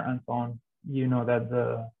are and so on, you know that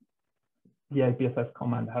the IPFS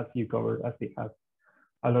command has you covered, as it has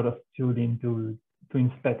a lot of tuning to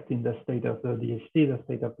inspecting the state of the DHT, the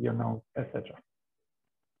state of your node, etc.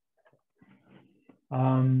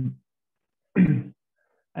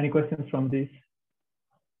 Any questions from this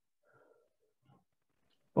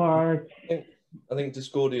part? I think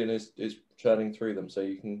Discordian is churning through them, so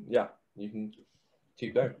you can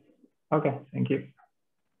keep going. Okay, thank you.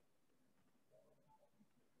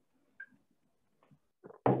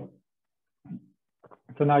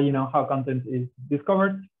 So now you know how content is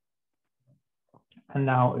discovered, and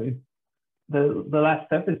now the last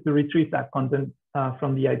step is to retrieve that content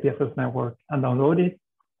from the IPFS network and download it.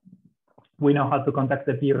 We know how to contact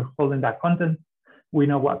the peer holding that content. We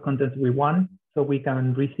know what content we want, so we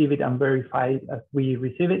can receive it and verify it as we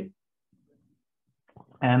receive it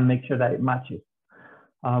and make sure that it matches.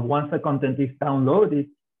 Once the content is downloaded,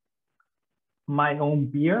 my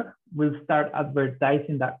own peer will start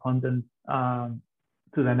advertising that content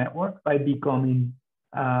to the network by becoming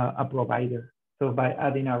a provider. So by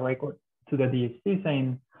adding a record to the DHT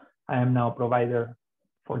saying, I am now a provider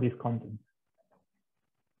for this content.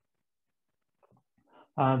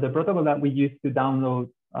 The protocol that we use to download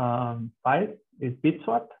files is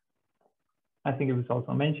BitSwap. I think it was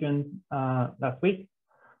also mentioned last week.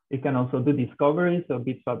 It can also do discovery. So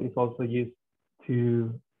BitSwap is also used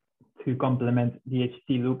to complement DHT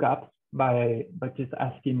lookups by just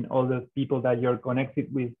asking all the people that you're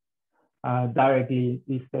connected with directly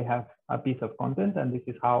if they have a piece of content. And this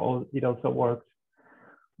is how it also works.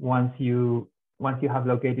 Once you have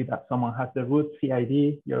located that someone has the root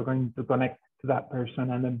CID, you're going to connect to that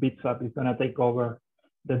person, and then BitSwap is going to take over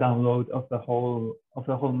the download of the whole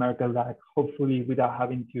Merkle DAG, hopefully without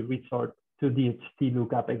having to resort to DHT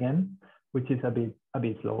lookup again, which is a bit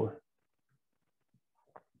slower.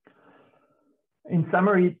 In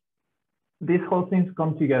summary, these whole things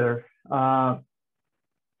come together.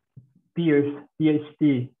 Peers,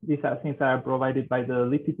 DHT, these are things that are provided by the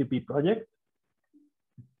libp2p project.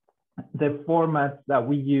 The formats that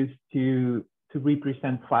we use to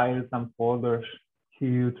represent files and folders,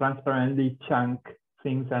 to transparently chunk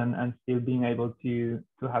things and still being able to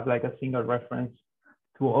have like a single reference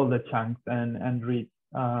to all the chunks and read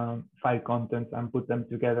file contents and put them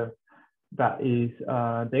together. That is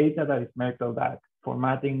data, that is Merkle DAG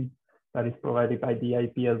formatting, that is provided by the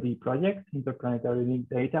IPLD project, interplanetary link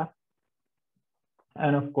data.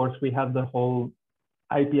 And of course, we have the whole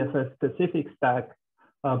IPFS specific stack,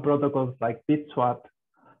 protocols like BitSwap,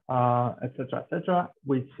 et cetera,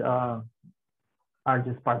 which are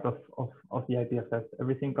just part of the IPFS.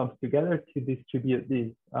 Everything comes together to distribute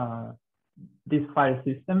this file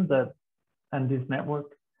system and this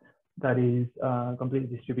network that is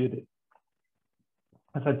completely distributed.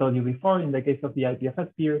 As I told you before, in the case of the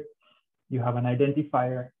IPFS peer, you have an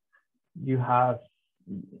identifier,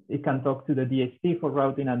 it can talk to the DHT for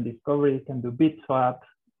routing and discovery, it can do BitSwap,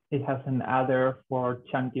 it has an adder for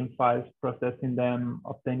chunking files, processing them,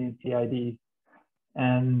 obtaining CIDs,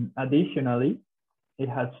 and additionally, it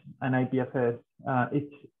has an IPFS,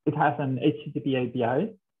 it has an HTTP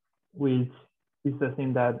API, which is the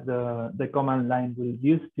thing that the command line will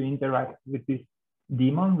use to interact with this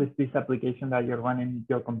daemon, with this application that you're running in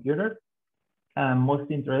your computer. Most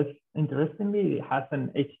interestingly, it has an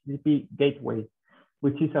HTTP gateway,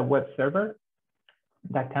 which is a web server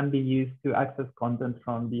that can be used to access content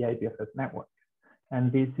from the IPFS network. And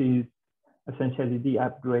this is essentially the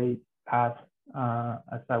upgrade path,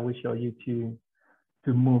 as I will show you, to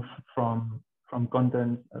move from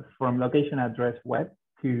location address web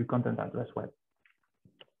to content address web.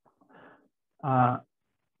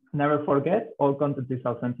 Never forget, all content is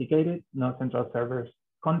authenticated, no central servers.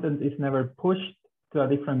 Content is never pushed to a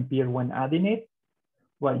different peer when adding it.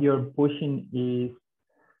 What you're pushing is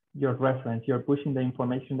your reference. You're pushing the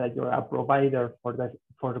information that you're a provider for the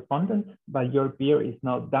content, but your peer is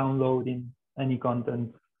not downloading any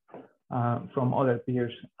content from other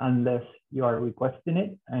peers unless you are requesting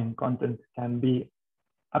it, and content can be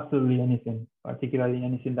absolutely anything, particularly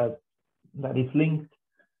anything that is linked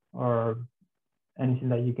or anything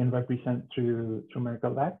that you can represent through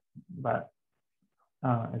Merkle DAG, but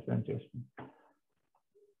it's interesting.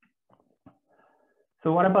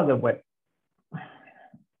 So what about the web?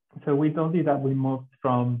 So we told you that we moved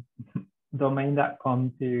from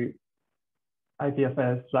domain.com to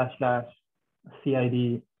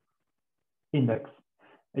IPFS//CID index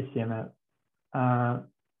HTML. That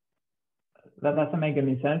doesn't make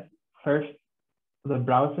any sense. First, the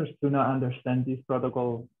browsers do not understand this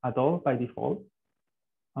protocol at all by default.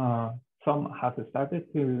 some have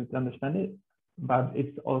started to understand it, but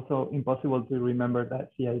it's also impossible to remember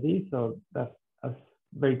that CID. So that's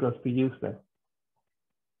very close to useless.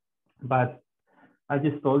 But I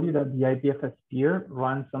just told you that the IPFS peer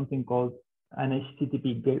runs something called an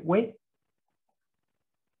HTTP gateway.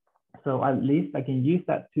 So at least I can use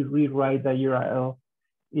that to rewrite the URL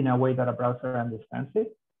in a way that a browser understands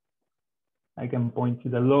it. I can point to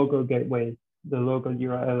the local gateway, the local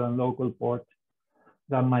URL and local port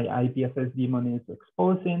that my IPFS daemon is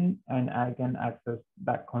exposing, and I can access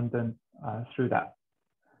that content through that.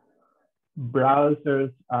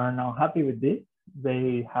 Browsers are now happy with this.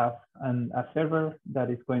 They have a server that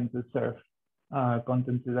is going to serve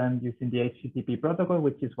content to them using the HTTP protocol,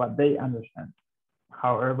 which is what they understand.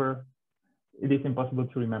 However, it is impossible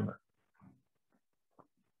to remember.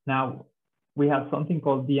 Now, we have something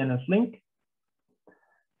called DNS link,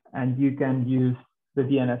 and you can use the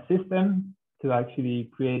DNS system to actually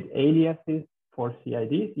create aliases for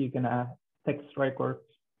CIDs. You can add text records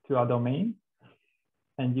to a domain,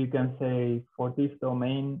 and you can say for this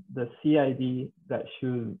domain, the CID that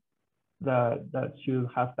should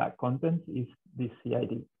have that content is this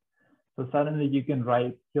CID. So suddenly you can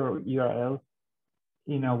write your URL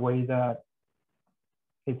in a way that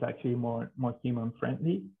is actually more human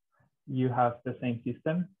friendly. You have the same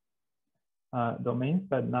system domains,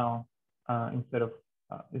 but now instead of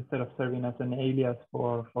serving as an alias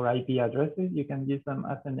for IP addresses, you can use them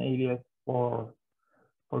as an alias for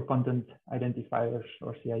content identifiers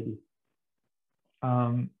or CID.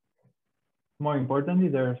 More importantly,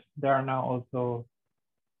 there are now also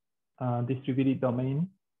distributed domains,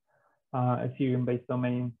 Ethereum-based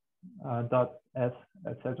domain, .s,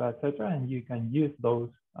 etc., and you can use those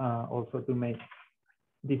also to make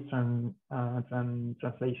this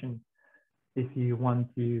translation if you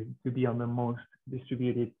want to be on the most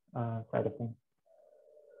distributed side of things.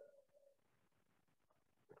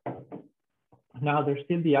 Now there's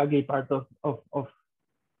still the ugly part of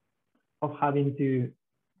having to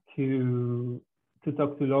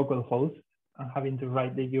talk to local hosts and having to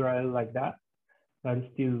write the URL like that. That is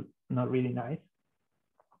still not really nice.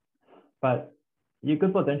 But you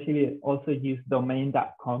could potentially also use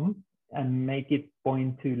domain.com and make it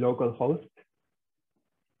point to localhost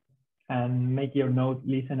and make your node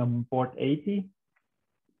listen on port 80.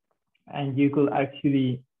 And you could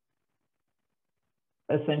actually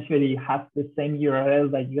essentially have the same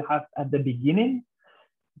URL that you have at the beginning,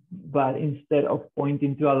 but instead of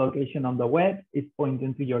pointing to a location on the web, it's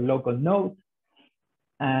pointing to your local node.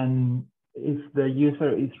 And if the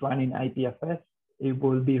user is running IPFS, it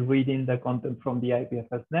will be reading the content from the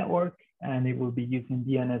IPFS network, and it will be using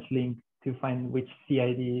DNS link to find which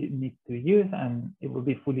CID it needs to use, and it will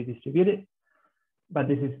be fully distributed. But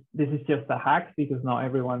this is just a hack because not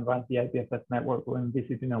everyone runs the IPFS network when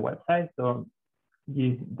visiting a website, so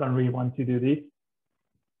you don't really want to do this.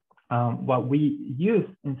 What we use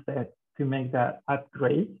instead to make that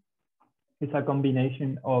upgrade is a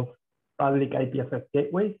combination of public IPFS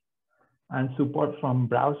gateways and support from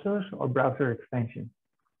browsers or browser extensions.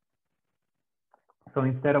 So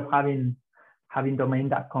instead of having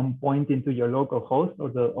domain.com pointing to your local host or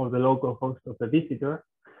the local host of the visitor,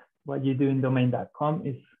 what you do in domain.com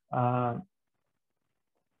is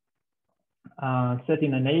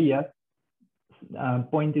setting an alias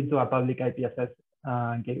pointing to a public IPFS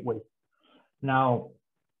gateway. Now,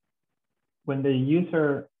 when the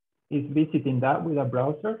user is visiting that with a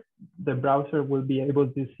browser, the browser will be able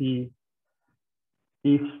to see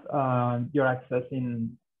if you're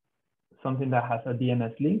accessing something that has a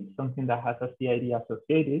DNS link, something that has a CID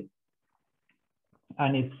associated.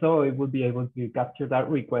 And if so, it will be able to capture that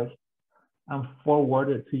request and forward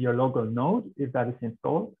it to your local node if that is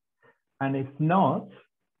installed. And if not,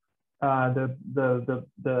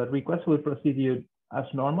 the request will proceed as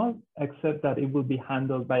normal, except that it will be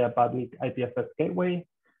handled by a public IPFS gateway,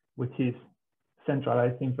 which is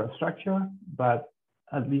centralized infrastructure, but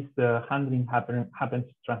at least the handling happens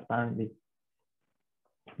transparently.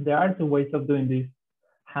 There are two ways of doing this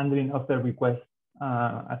handling of the request.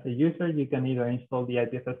 As a user, you can either install the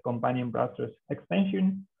IPFS companion browser's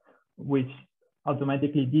extension, which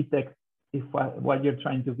automatically detects if what you're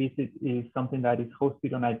trying to visit is something that is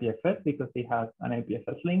hosted on IPFS because it has an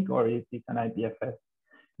IPFS link, or if it's an IPFS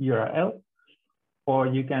URL. Or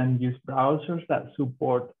you can use browsers that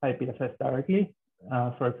support IPFS directly,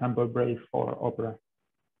 for example, Brave or Opera.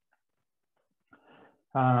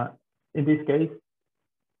 In this case,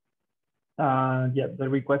 the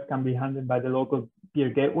request can be handled by the local peer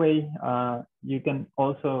gateway. You can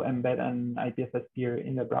also embed an IPFS peer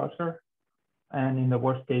in the browser. And in the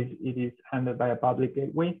worst case, it is handled by a public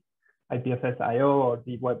gateway. IPFS.io or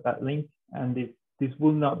the web.link, and this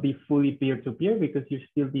will not be fully peer-to-peer because you're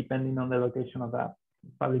still depending on the location of that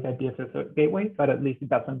public IPFS gateway, but at least it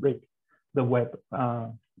doesn't break the web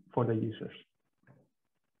for the users.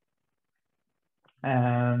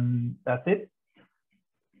 And that's it.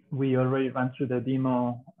 We already ran through the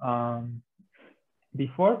demo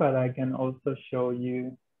before, but I can also show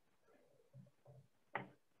you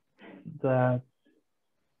that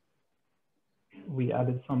we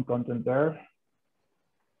added some content there.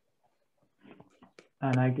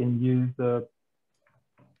 And I can use the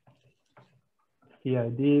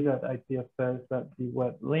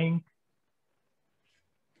cid.ipfs.the link.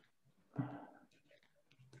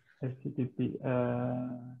 HTTP,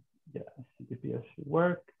 yeah, HTTPS should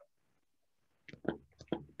work.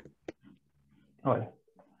 Okay,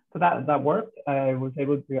 so that worked. I was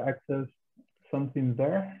able to access something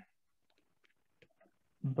there,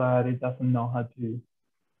 but it doesn't know how to.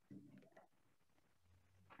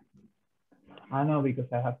 I know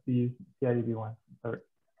because I have to use CIDB1. Sorry.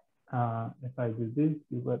 If I do this,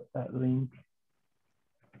 you got that link.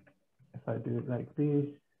 If I do it like this.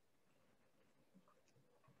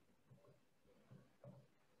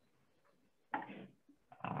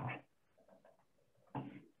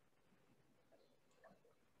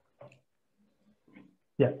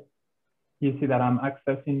 Yeah, you see that I'm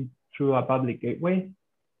accessing through a public gateway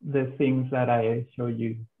the things that I showed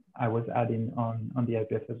you I was adding on the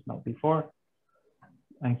IPFS node before.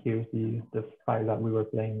 And here's the file that we were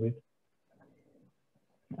playing with.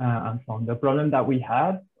 And so on. The problem that we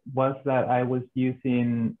had was that I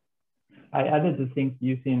added the things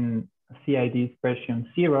using CID's version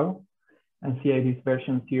 0, and CID's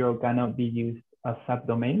version 0 cannot be used as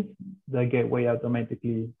subdomains. The gateway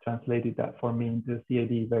automatically translated that for me into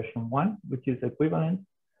CID version 1, which is equivalent,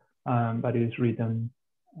 but it is written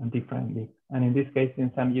differently. And in this case,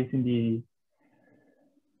 since I'm using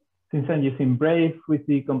Brave with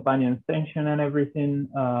the companion extension and everything,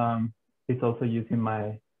 it's also using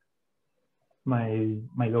my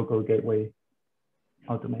local gateway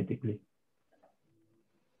automatically.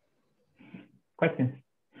 Questions?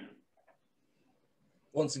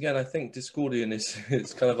 Once again, I think Discordian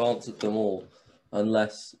it's kind of answered them all,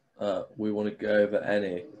 unless we want to go over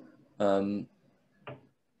any.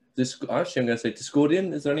 Actually, I'm going to say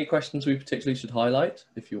Discordian. Is there any questions we particularly should highlight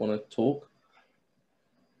if you want to talk?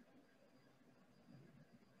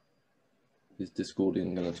 Is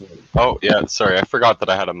Discordian going to talk? Oh, yeah, sorry. I forgot that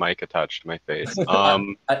I had a mic attached to my face.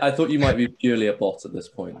 I thought you might be purely a bot at this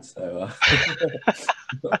point. So.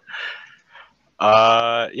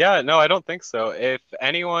 Yeah, no, I don't think so. If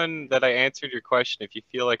anyone that I answered your question, if you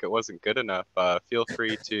feel like it wasn't good enough, feel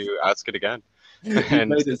free to ask it again. You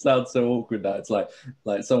made it sound so awkward now. It's like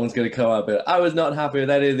someone's going to come up and I was not happy with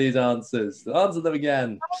any of these answers. Answer them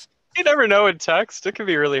again. You never know in text. It can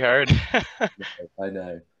be really hard. I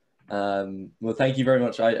know. Well, thank you very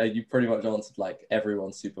much. You pretty much answered like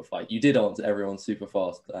everyone super fast. You did answer everyone super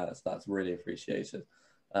fast. So that's really appreciated.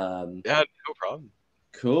 Yeah, no problem.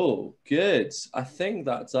 Cool. Good. I think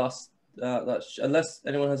that's us. Unless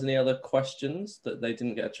anyone has any other questions that they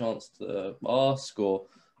didn't get a chance to ask or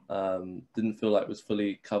didn't feel like was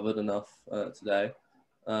fully covered enough today.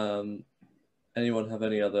 Anyone have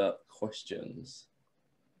any other questions?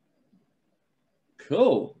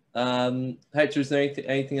 Cool. Héctor, is there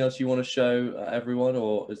anything else you want to show everyone,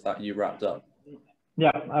 or is that you wrapped up?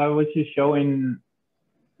 Yeah, I was just showing,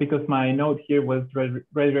 because my node here was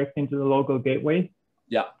redirecting to the local gateway.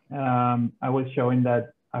 Yeah. I was showing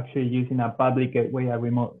that actually using a public gateway, a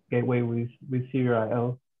remote gateway with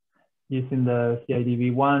serial using the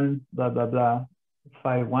CIDB1, blah, blah, blah,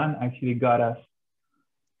 file 1 actually got us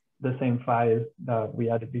the same file that we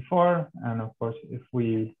added before. And of course, if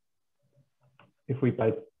we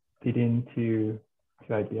pipe it into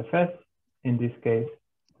IPFS, in this case,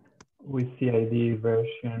 with CID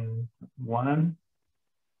version 1,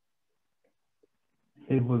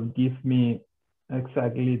 it will give me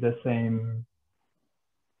exactly the same.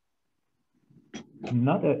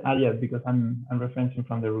 Not yet, because I'm referencing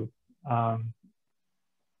from the root.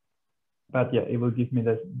 But yeah, it will give me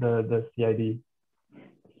the CID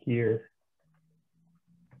here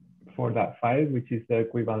for that file, which is the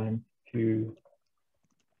equivalent to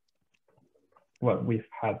what we've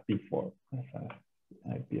had before.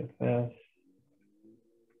 IPFS,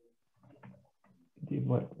 the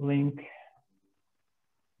web link,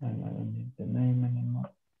 and I don't need the name anymore.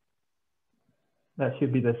 That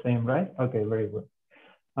should be the same, right? Okay, very good.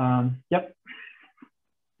 Yep,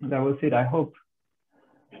 that was it. I hope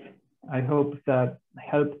that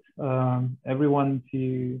helped everyone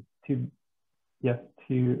to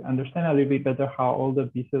understand a little bit better how all the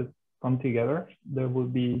pieces come together. There will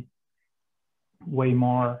be way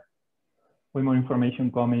more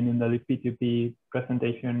information coming in the P2P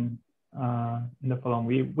presentation in the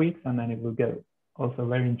following weeks, and then it will get also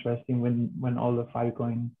very interesting when all the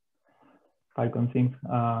Filecoin things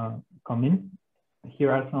come in.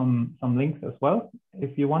 Here are some links as well.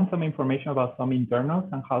 If you want some information about some internals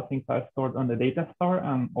and how things are stored on the data store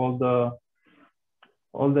and all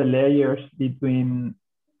the layers between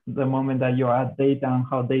the moment that you add data and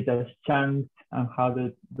how data is chunked and how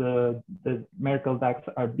the Merkle DAGs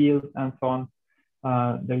are built and so on.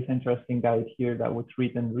 There's an interesting guide here that was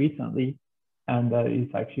written recently, and that is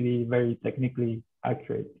actually very technically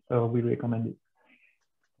accurate. So we recommend it.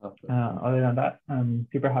 Okay. Other than that, I'm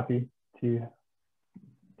super happy to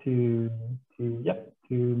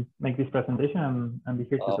make this presentation and be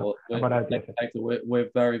here to talk about IPFS. Héctor, we're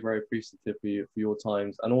very, very appreciative for your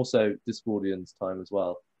times, and also Discordian's time as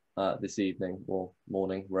well this evening or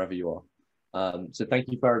morning, wherever you are. So thank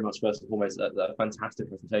you very much, first and foremost. A fantastic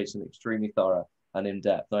presentation, extremely thorough and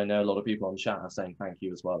in-depth. I know a lot of people on chat are saying thank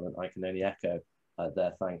you as well, and I can only echo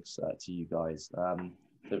their thanks to you guys.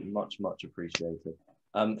 So much appreciated.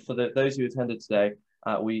 For those who attended today,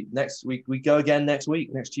 we go again next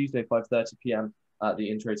Tuesday, 5:30 p.m. The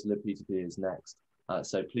intro to libp2p is next.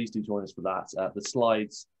 So please do join us for that. The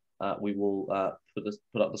slides, we will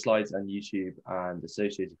put up the slides and YouTube and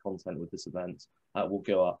associated content with this event will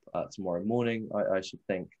go up tomorrow morning, I should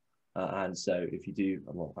think. And so if you do,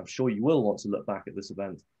 well, I'm sure you will want to look back at this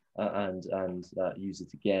event and use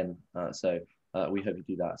it again. So we hope you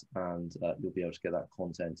do that, and you'll be able to get that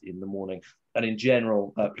content in the morning. And in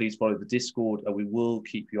general, please follow the Discord. We will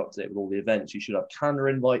keep you up to date with all the events. You should have calendar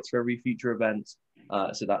invites for every future event.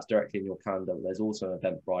 So that's directly in your calendar. There's also an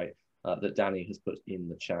Eventbrite that Danny has put in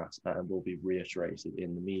the chat and will be reiterated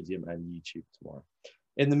in the Medium and YouTube tomorrow.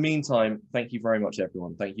 In the meantime, thank you very much,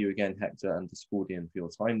 everyone. Thank you again, Héctor and Discordian, for your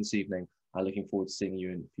time this evening. I'm looking forward to seeing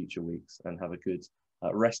you in future weeks, and have a good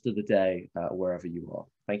rest of the day wherever you are.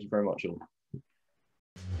 Thank you very much, all.